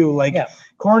level too. Like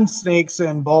corn snakes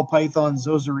and ball pythons,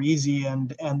 those are easy,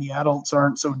 and the adults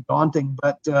aren't so daunting.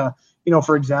 But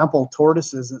for example,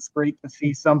 tortoises, it's great to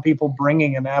see some people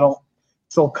bringing an adult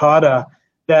sulcata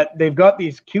that they've got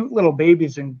these cute little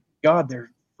babies, and God,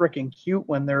 they're freaking cute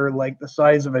when they're like the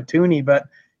size of a toonie. But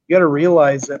you got to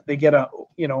realize that they get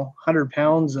 100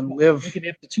 pounds and live. They could be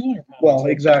up to 200 pounds. Well,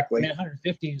 exactly.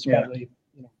 150 is probably.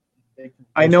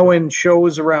 I know in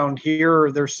shows around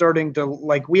here, they're starting to,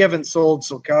 like, we haven't sold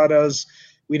sulcatas.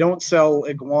 We don't sell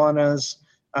iguanas.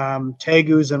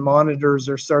 Tegus and monitors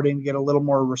are starting to get a little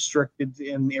more restricted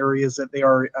in areas that they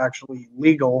are actually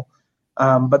legal.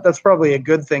 But that's probably a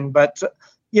good thing. But,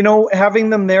 having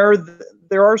them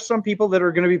there are some people that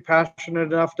are going to be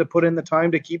passionate enough to put in the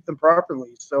time to keep them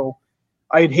properly. So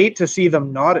I'd hate to see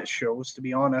them not at shows, to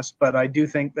be honest. But I do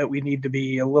think that we need to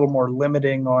be a little more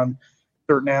limiting on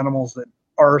certain animals that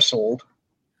are sold.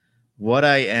 What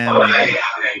I am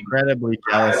incredibly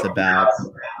jealous about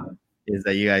is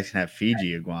that you guys can have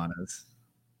Fiji iguanas.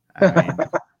 I mean,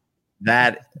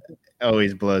 that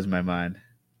always blows my mind.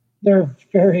 They're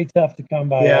very tough to come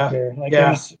by up here.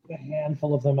 There's a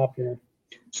handful of them up here.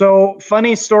 So,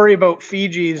 funny story about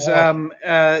Fiji's.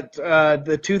 At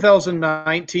the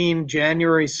 2019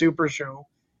 January Super Show,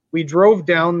 we drove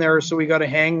down there, so we got to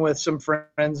hang with some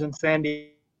friends in San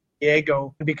Diego.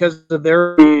 Because of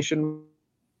their creation,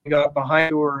 we got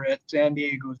behind tour at San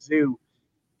Diego Zoo,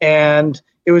 and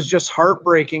it was just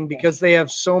heartbreaking because they have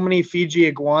so many Fiji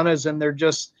iguanas and they're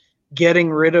just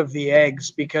getting rid of the eggs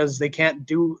because they can't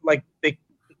do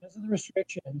because of the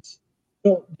restrictions.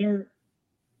 So their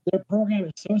program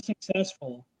is so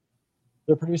successful.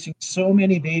 They're producing so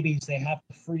many babies, they have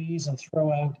to freeze and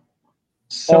throw out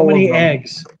so many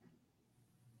eggs.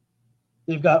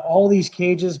 They've got all these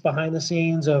cages behind the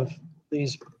scenes of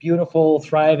these beautiful,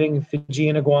 thriving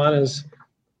Fijian iguanas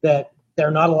that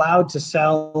they're not allowed to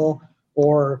sell,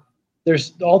 or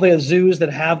there's all the zoos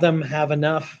that have them have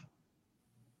enough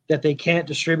that they can't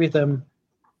distribute them.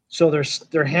 So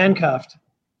they're handcuffed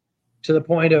to the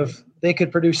point of they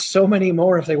could produce so many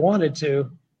more if they wanted to.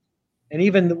 And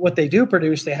even what they do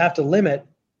produce, they have to limit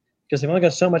because they've only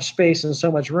got so much space and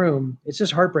so much room. It's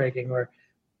just heartbreaking. Where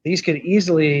these could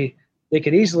easily,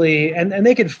 and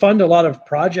they could fund a lot of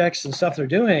projects and stuff they're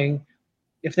doing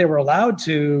if they were allowed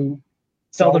to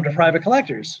sell them to private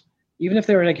collectors, even if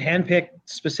they were like handpicked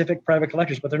specific private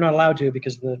collectors, but they're not allowed to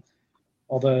because of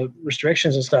all the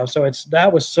restrictions and stuff. So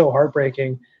that was so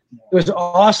heartbreaking. It was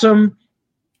awesome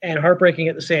and heartbreaking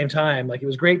at the same time. Like, it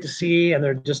was great to see, and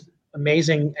they're just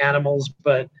amazing animals,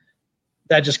 but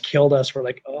that just killed us. We're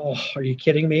like, oh, are you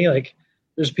kidding me? Like,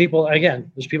 there's people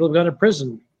who've gone to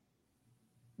prison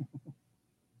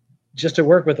just to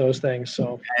work with those things.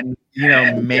 So, and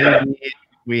maybe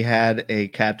we had a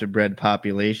captive bred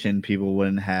population, people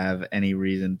wouldn't have any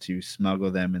reason to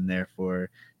smuggle them, and therefore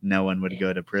no one would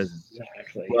go to prison.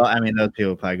 Exactly. Well, I mean, those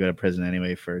people probably go to prison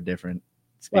anyway for a different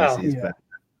species. But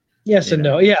yes and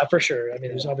no. Yeah, for sure. I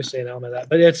mean, there's obviously an element of that,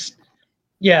 but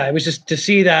it was just to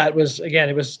see that was,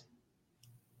 again, we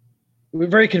were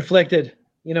very conflicted.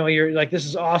 You know, you're like, this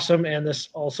is awesome, and this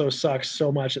also sucks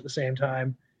so much at the same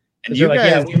time. And you're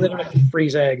like, we literally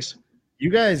freeze eggs. You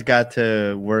guys got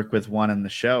to work with one in the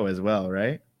show as well,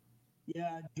 right?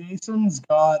 Yeah, Jason's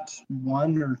got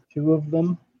one or two of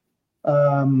them.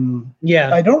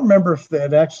 Yeah, I don't remember if they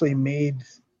had actually made.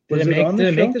 Did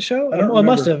it make the show? I don't know. It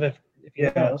must have. If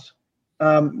you knows.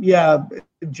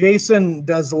 Jason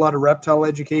does a lot of reptile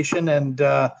education, and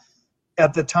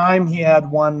at the time he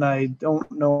had one. I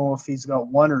don't know if he's got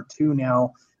one or two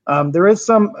now. There is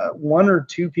one or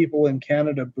two people in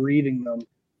Canada breeding them,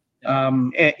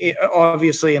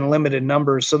 obviously in limited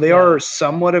numbers. So they are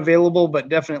somewhat available, but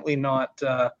definitely not.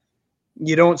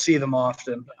 You don't see them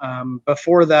often.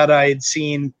 Before that, I had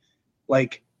seen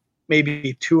like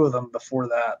maybe two of them before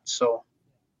that. So.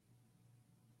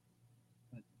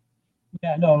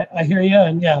 Yeah, no, I hear you.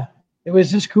 And it was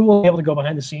just cool to be able to go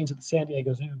behind the scenes at the San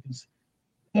Diego Zoo, because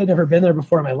I'd never been there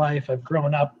before in my life. I've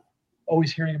grown up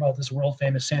always hearing about this world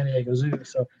famous San Diego Zoo.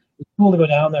 So it was cool to go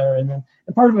down there. And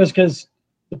part of it was because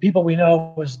the people we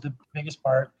know was the biggest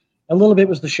part. A little bit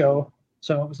was the show.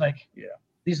 So it was like,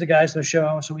 these are the guys in the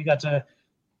show. So we got to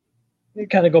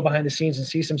kind of go behind the scenes and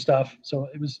see some stuff. So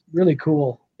it was really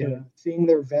cool. Yeah, seeing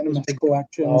their venomous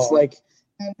collections,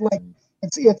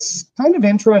 it's kind of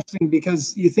interesting,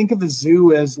 because you think of the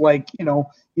zoo as like,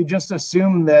 you just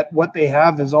assume that what they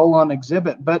have is all on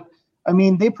exhibit. But I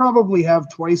mean, they probably have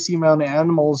twice the amount of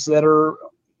animals that are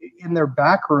in their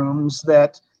back rooms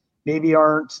that maybe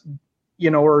aren't,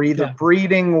 are either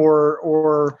breeding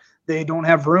or they don't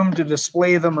have room to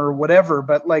display them or whatever.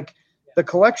 But like the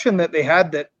collection that they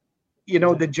had that,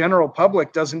 the general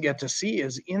public doesn't get to see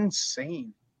is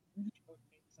insane.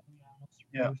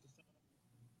 Yeah.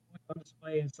 On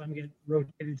display, and some get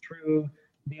rotated through,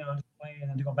 be on display, and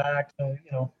then to go back to,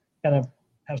 kind of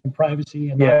have some privacy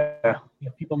and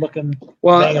people looking.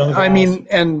 Well, I mean,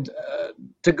 and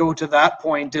to go to that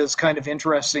point is kind of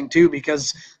interesting too,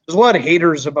 because there's a lot of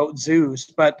haters about zoos,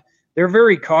 but they're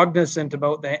very cognizant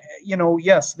about that.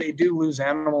 Yes, they do lose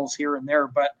animals here and there,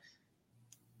 but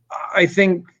I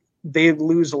think they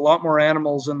lose a lot more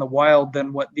animals in the wild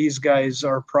than what these guys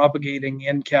are propagating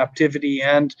in captivity,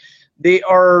 and they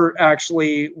are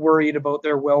actually worried about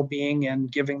their well-being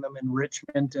and giving them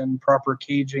enrichment and proper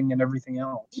caging and everything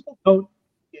else. People don't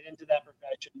get into that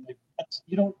profession.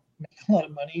 You don't make a lot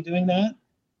of money doing that.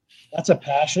 That's a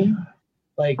passion.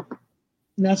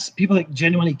 That's people that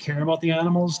genuinely care about the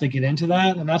animals. They get into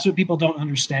that, and that's what people don't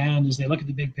understand is they look at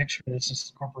the big picture. It's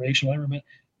just a corporation, whatever. But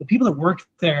the people that work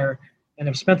there and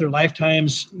have spent their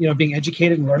lifetimes, being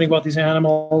educated and learning about these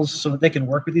animals so that they can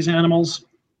work with these animals,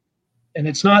 and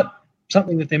it's not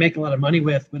something that they make a lot of money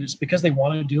with, but it's because they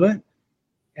want to do it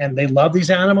and they love these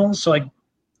animals. So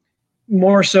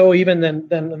more so even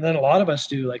than a lot of us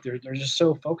do. They're just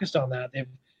so focused on that. They've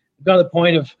got to the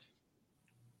point of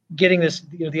getting this,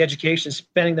 the education,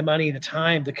 spending the money, the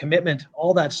time, the commitment,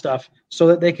 all that stuff, so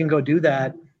that they can go do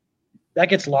that. That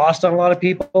gets lost on a lot of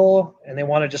people, and they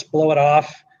want to just blow it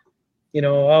off.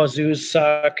 Zoos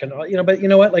suck, and but you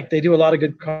know what? They do a lot of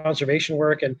good conservation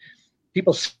work, and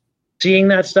people seeing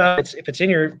that stuff. If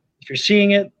you're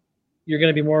seeing it, you're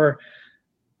going to be more.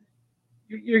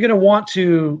 You're going to want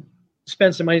to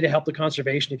spend some money to help the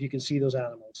conservation if you can see those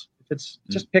animals. If it's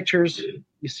just pictures,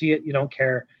 you see it, you don't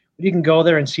care. But you can go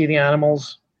there and see the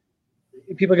animals.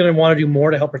 People are going to want to do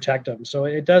more to help protect them. So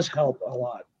it does help a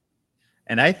lot.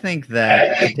 And I think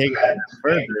that to take that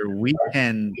further, we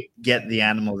can get the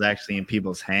animals actually in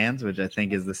people's hands, which I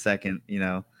think is the second,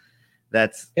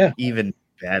 that's even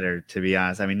better, to be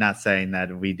honest. I mean, not saying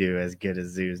that we do as good as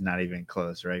zoos, not even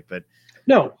close, right? But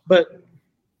no, but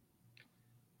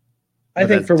I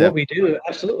think for what we do,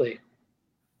 absolutely.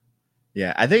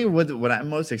 Yeah, I think what I'm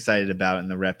most excited about in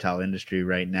the reptile industry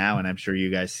right now, and I'm sure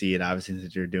you guys see it, obviously,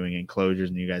 since you're doing enclosures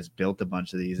and you guys built a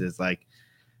bunch of these, is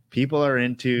people are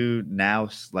into now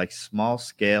small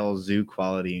scale zoo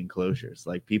quality enclosures.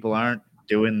 People aren't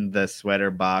doing the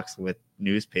sweater box with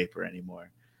newspaper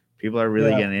anymore. People are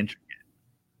really getting intricate.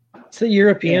 It's the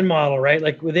European model, right?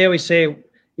 They always say,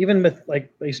 even with I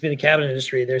used to be in the cabinet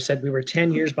industry, they said we were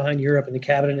 10 years behind Europe in the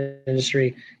cabinet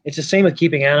industry. It's the same with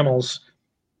keeping animals.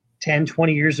 10,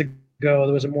 20 years ago,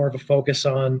 there was more of a focus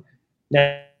on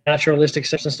naturalistic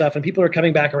steps and stuff, and people are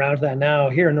coming back around to that now.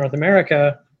 Here in North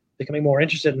America, becoming more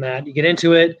interested in that. You get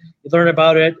into it, you learn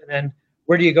about it, and then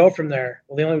where do you go from there?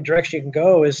 Well, the only direction you can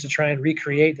go is to try and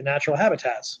recreate the natural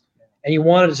habitats. And you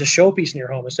want it as a showpiece in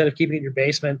your home instead of keeping it in your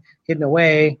basement, hidden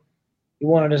away. You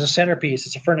want it as a centerpiece.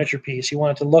 It's a furniture piece. You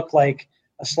want it to look like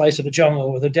a slice of the jungle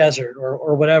or the desert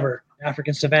or whatever,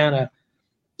 African savanna.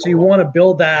 So you want to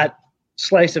build that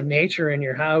slice of nature in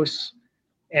your house,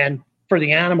 and for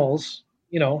the animals,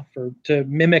 to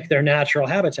mimic their natural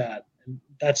habitat. And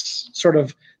that's sort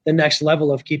of the next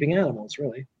level of keeping animals,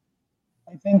 really.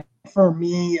 I think for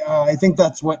me, I think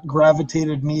that's what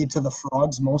gravitated me to the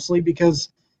frogs mostly, because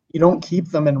you don't keep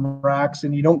them in racks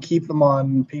and you don't keep them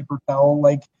on paper towel.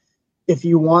 Like, if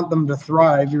you want them to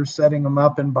thrive, you're setting them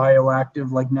up in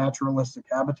bioactive, like naturalistic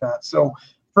habitat. So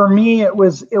for me, it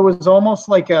was almost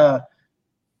like not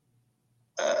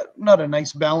a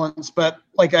nice balance, but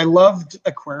like I loved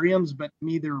aquariums, but to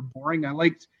me they were boring. I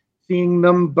liked seeing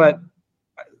them, but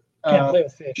can't play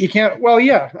with fish. You can't. Well,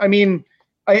 yeah. I mean,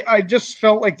 I just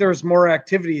felt like there's more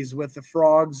activities with the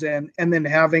frogs, and then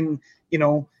having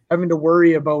to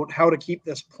worry about how to keep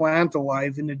this plant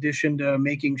alive, in addition to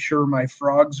making sure my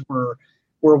frogs were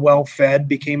well fed,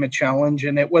 became a challenge.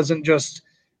 And it wasn't just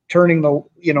turning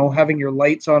having your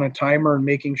lights on a timer and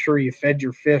making sure you fed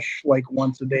your fish like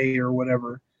once a day or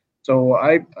whatever. So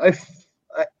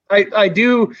I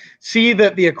do see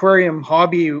that the aquarium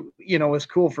hobby, is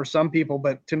cool for some people,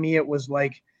 but to me it was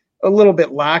like a little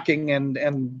bit lacking,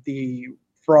 and the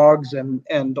frogs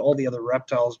and all the other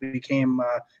reptiles became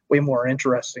way more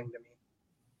interesting to me.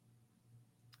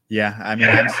 Yeah, I mean,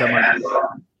 I'm someone who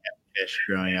kept fish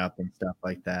growing up and stuff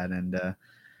like that, and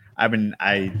I've been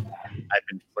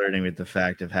flirting with the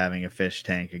fact of having a fish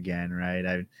tank again,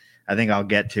 right? I think I'll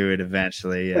get to it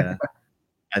eventually. I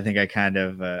think I kind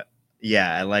of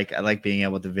I like being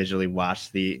able to visually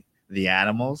watch the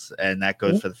animals, and that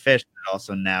goes for the fish, but it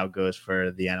also now goes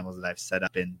for the animals that I've set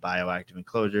up in bioactive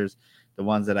enclosures, the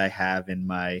ones that I have in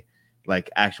my like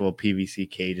actual PVC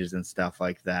cages and stuff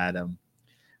like that.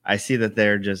 I see that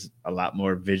they're just a lot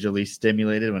more visually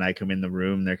stimulated. When I come in the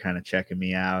room, they're kind of checking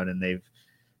me out, and they've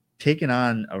taken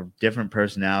on a different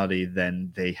personality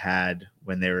than they had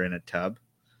when they were in a tub.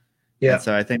 Yeah. And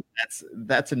so I think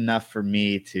that's enough for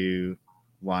me to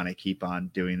want to keep on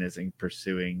doing this and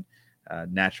pursuing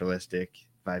naturalistic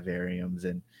vivariums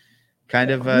and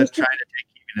kind of trying to take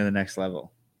even to the next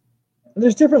level. And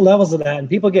there's different levels of that, and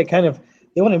people get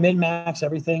they want to min-max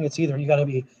everything. It's either you got to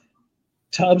be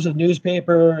tubs of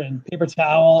newspaper and paper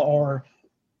towel, or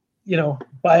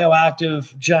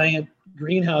bioactive giant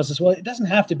greenhouses. Well, it doesn't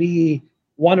have to be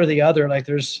one or the other. Like,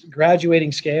 there's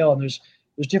graduating scale, and there's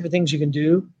different things you can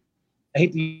do. I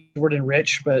hate the word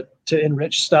enrich, but to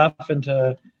enrich stuff and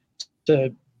to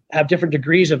have different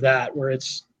degrees of that, where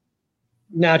it's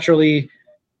naturally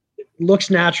looks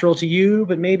natural to you,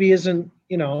 but maybe isn't,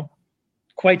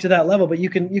 quite to that level. But you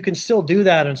can still do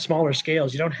that on smaller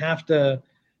scales. You don't have to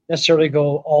necessarily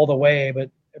go all the way,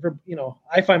 but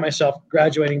I find myself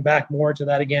graduating back more to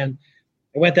that again.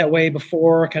 I went that way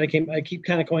before, I keep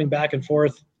kind of going back and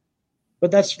forth,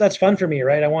 but that's fun for me,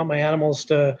 right? I want my animals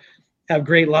to have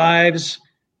great lives,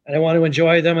 and I want to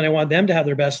enjoy them, and I want them to have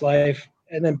their best life,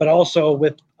 but also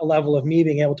with a level of me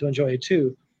being able to enjoy it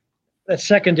too. That's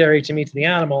secondary to me, to the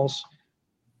animals,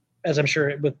 as I'm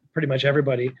sure with pretty much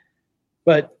everybody.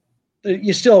 But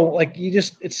you still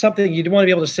it's something you want to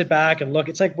be able to sit back and look.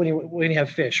 It's like when you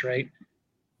have fish, right?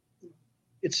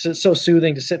 It's so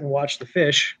soothing to sit and watch the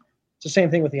fish. It's the same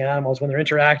thing with the animals when they're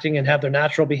interacting and have their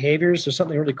natural behaviors. There's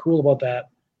something really cool about that.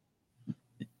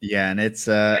 Yeah, and it's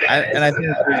I think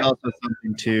there's also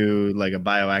something to like a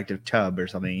bioactive tub or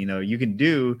something. You can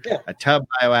do a tub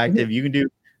bioactive. You can do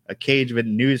a cage with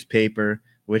newspaper.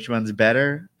 Which one's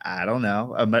better? I don't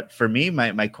know. But for me,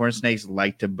 my corn snakes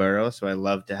like to burrow, so I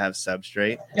love to have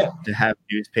substrate. Yeah. To have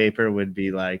newspaper would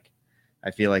be like,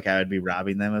 I feel like I would be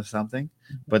robbing them of something.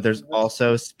 But there's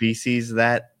also species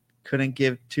that couldn't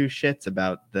give two shits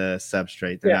about the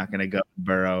substrate. They're not going to go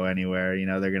burrow anywhere.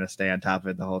 They're going to stay on top of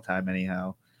it the whole time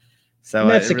anyhow. So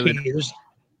that's the key.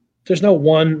 There's no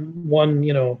one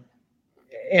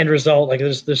end result. Like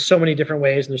there's so many different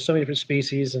ways, and there's so many different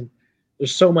species, and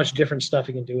there's so much different stuff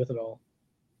you can do with it all.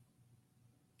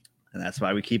 And that's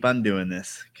why we keep on doing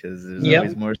this, because there's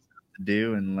always more stuff to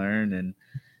do and learn and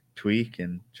tweak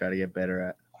and try to get better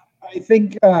at.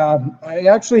 I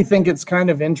actually think it's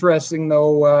kind of interesting,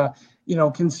 though,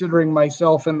 considering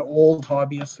myself an old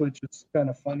hobbyist, which is kind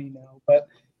of funny now, but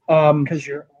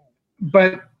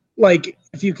like,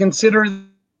 if you consider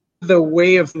the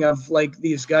way of like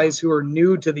these guys who are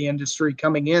new to the industry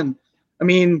coming in, I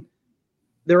mean,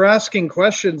 they're asking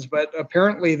questions, but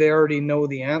apparently they already know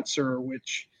the answer,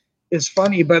 which is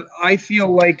funny. But I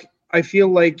feel like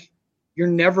you're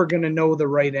never going to know the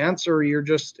right answer. You're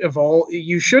just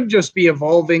you should just be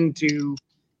evolving to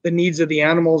the needs of the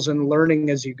animals and learning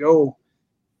as you go.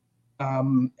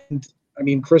 And I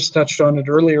mean, Chris touched on it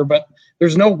earlier, but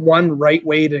there's no one right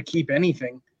way to keep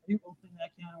anything. You open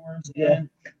that can of worms again.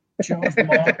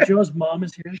 Joe's mom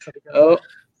is here. So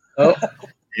Oh.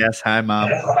 Yes, hi, Mom.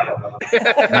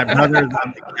 My brother is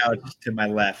on the couch to my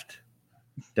left.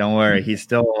 Don't worry, he's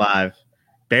still alive.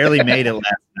 Barely made it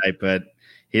last night, but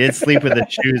he did sleep with the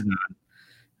shoes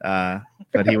on.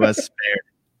 But he was spared.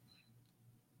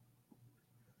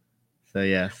 So,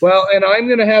 yes. Well, and I'm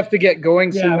going to have to get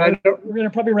going soon. We're going to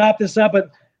probably wrap this up,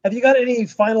 but have you got any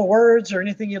final words or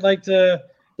anything you'd like to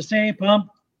say, Pump?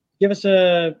 Give us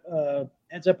a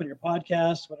heads up on your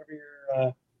podcast,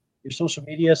 whatever your social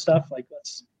media stuff. Like,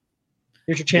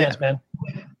 here's your chance, man.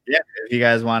 Yeah, if you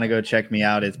guys want to go check me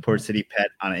out, it's Port City Pet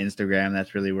on Instagram.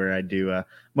 That's really where I do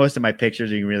most of my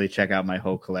pictures. You can really check out my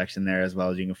whole collection there, as well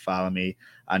as you can follow me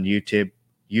on YouTube,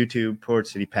 Port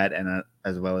City Pet, and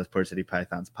as well as Port City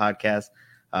Pythons podcast,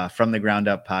 From the Ground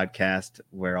Up podcast,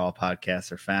 where all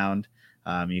podcasts are found.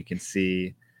 You can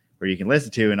see, or you can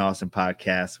listen to an awesome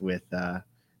podcast with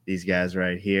these guys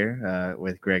right here,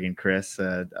 with Greg and Chris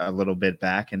a little bit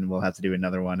back, and we'll have to do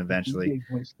another one eventually.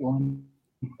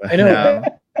 I know.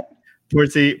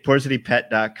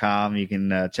 PortCityPet.com. You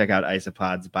can check out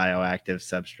Isopods, bioactive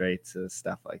substrates,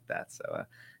 stuff like that. So,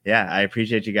 yeah, I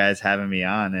appreciate you guys having me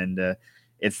on, and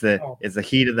it's the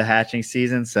heat of the hatching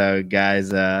season. So,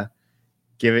 guys,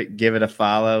 give it a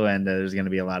follow, and there's going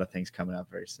to be a lot of things coming up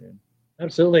very soon.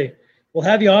 Absolutely, we'll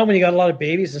have you on when you got a lot of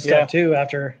babies and stuff too.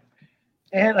 After,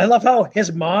 and I love how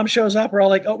his mom shows up. We're all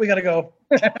like, "Oh, we got to go.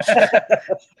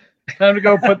 Time to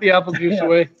go put the apple juice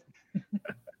away."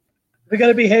 We got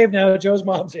to behave now. Joe's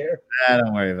mom's here.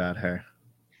 Don't worry about her.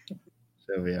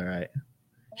 She'll be all right.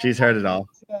 She's heard it all.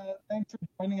 Thanks for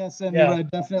joining us, and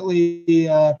definitely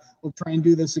we'll try and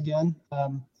do this again.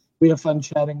 We have fun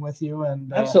chatting with you,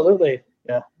 and absolutely.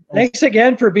 Yeah. Thanks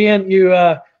again for being you.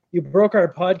 You broke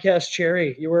our podcast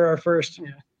cherry. You were our first.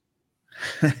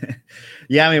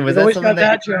 Yeah, I mean, was You've that something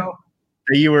Joe?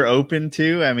 that you were open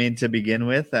to? I mean, to begin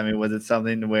with, I mean, was it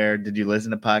something where did you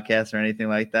listen to podcasts or anything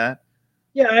like that?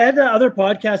 Yeah, I had other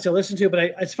podcasts to listen to,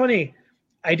 but it's funny.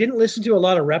 I didn't listen to a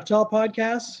lot of reptile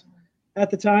podcasts at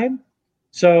the time.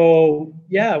 So,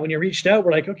 yeah, when you reached out,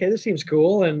 we're like, okay, this seems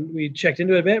cool. And we checked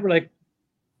into it a bit. We're like,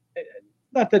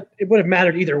 not that it would have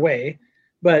mattered either way,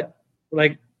 but we're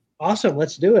like, awesome,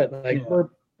 let's do it. Like, we're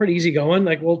pretty easy going.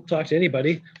 Like, we'll talk to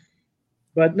anybody.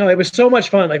 But no, it was so much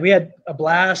fun. Like, we had a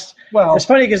blast. Well, it's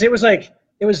funny because it was like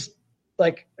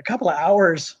a couple of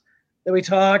hours that we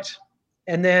talked.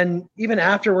 And then even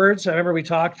afterwards, I remember we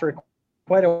talked for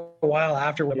quite a while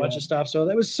after with a bunch of stuff. So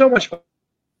that was so much fun.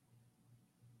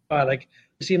 Like,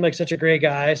 he seemed like such a great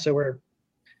guy. So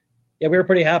we were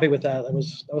pretty happy with that. That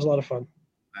was a lot of fun.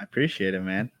 I appreciate it,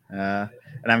 man. And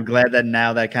I'm glad that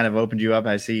now that kind of opened you up.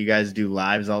 I see you guys do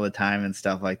lives all the time and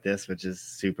stuff like this, which is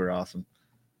super awesome.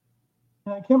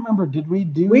 I can't remember. Did we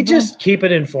do? We just keep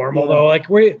it informal though. Like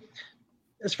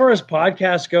as far as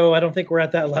podcasts go, I don't think we're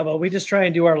at that level. We just try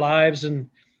and do our lives, and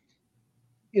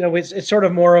it's sort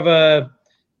of more of a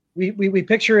we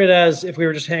picture it as if we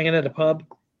were just hanging at a pub,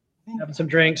 having some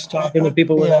drinks, talking with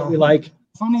people that we like.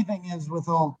 Funny thing is, with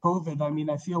all COVID, I mean,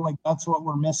 I feel like that's what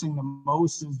we're missing the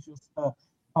most is just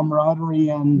camaraderie.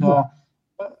 And I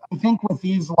think with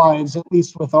these lives, at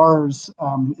least with ours,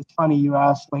 it's funny you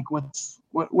asked, like, what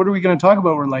are we going to talk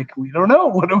about? We're like, we don't know.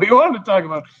 What do we want to talk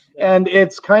about? And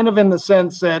it's kind of in the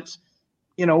sense that,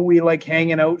 we like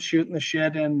hanging out, shooting the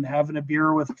shit, and having a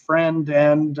beer with a friend.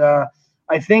 And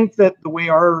I think that the way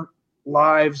our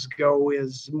lives go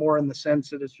is more in the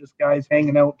sense that it's just guys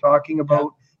hanging out,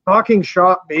 talking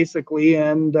shop, basically.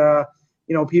 And,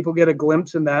 people get a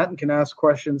glimpse in that and can ask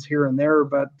questions here and there.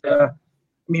 But, I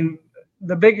mean,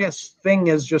 the biggest thing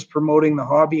is just promoting the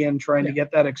hobby and trying to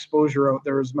get that exposure out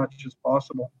there as much as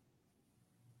possible.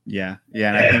 Yeah.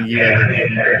 And I think you guys,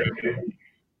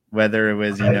 whether it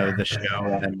was, the show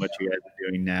and what you guys are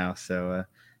doing now. So,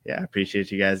 I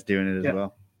appreciate you guys doing it as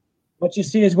well. What you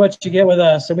see is what you get with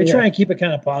us. So we try and keep it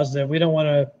kind of positive. We don't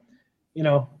want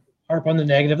to, harp on the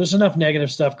negative. There's enough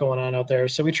negative stuff going on out there.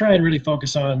 So we try and really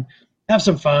focus on, have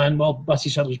some fun. We'll bust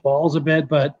each other's balls a bit,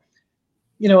 but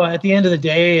at the end of the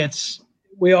day,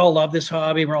 we all love this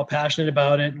hobby. We're all passionate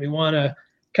about it. We want to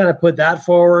kind of put that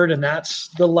forward, and that's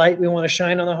the light we want to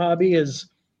shine on the hobby. Is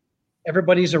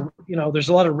everybody's there's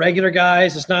a lot of regular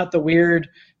guys. It's not the weird,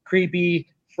 creepy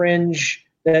fringe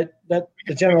that the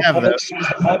general public sees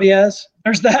the hobby as.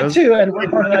 There's that too, and we're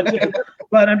part of that too.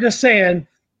 But I'm just saying,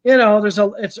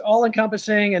 it's all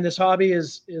encompassing, and this hobby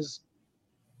is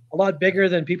a lot bigger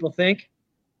than people think.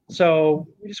 So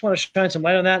we just want to shine some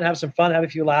light on that and have some fun, have a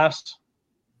few laughs.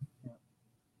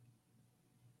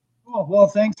 Cool. Well,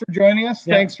 thanks for joining us.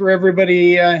 Yeah. Thanks for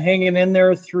everybody hanging in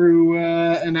there through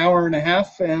an hour and a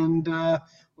half, and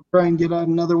we'll try and get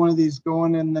another one of these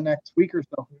going in the next week or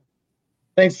so.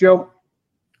 Thanks, Joe.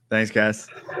 Thanks, guys.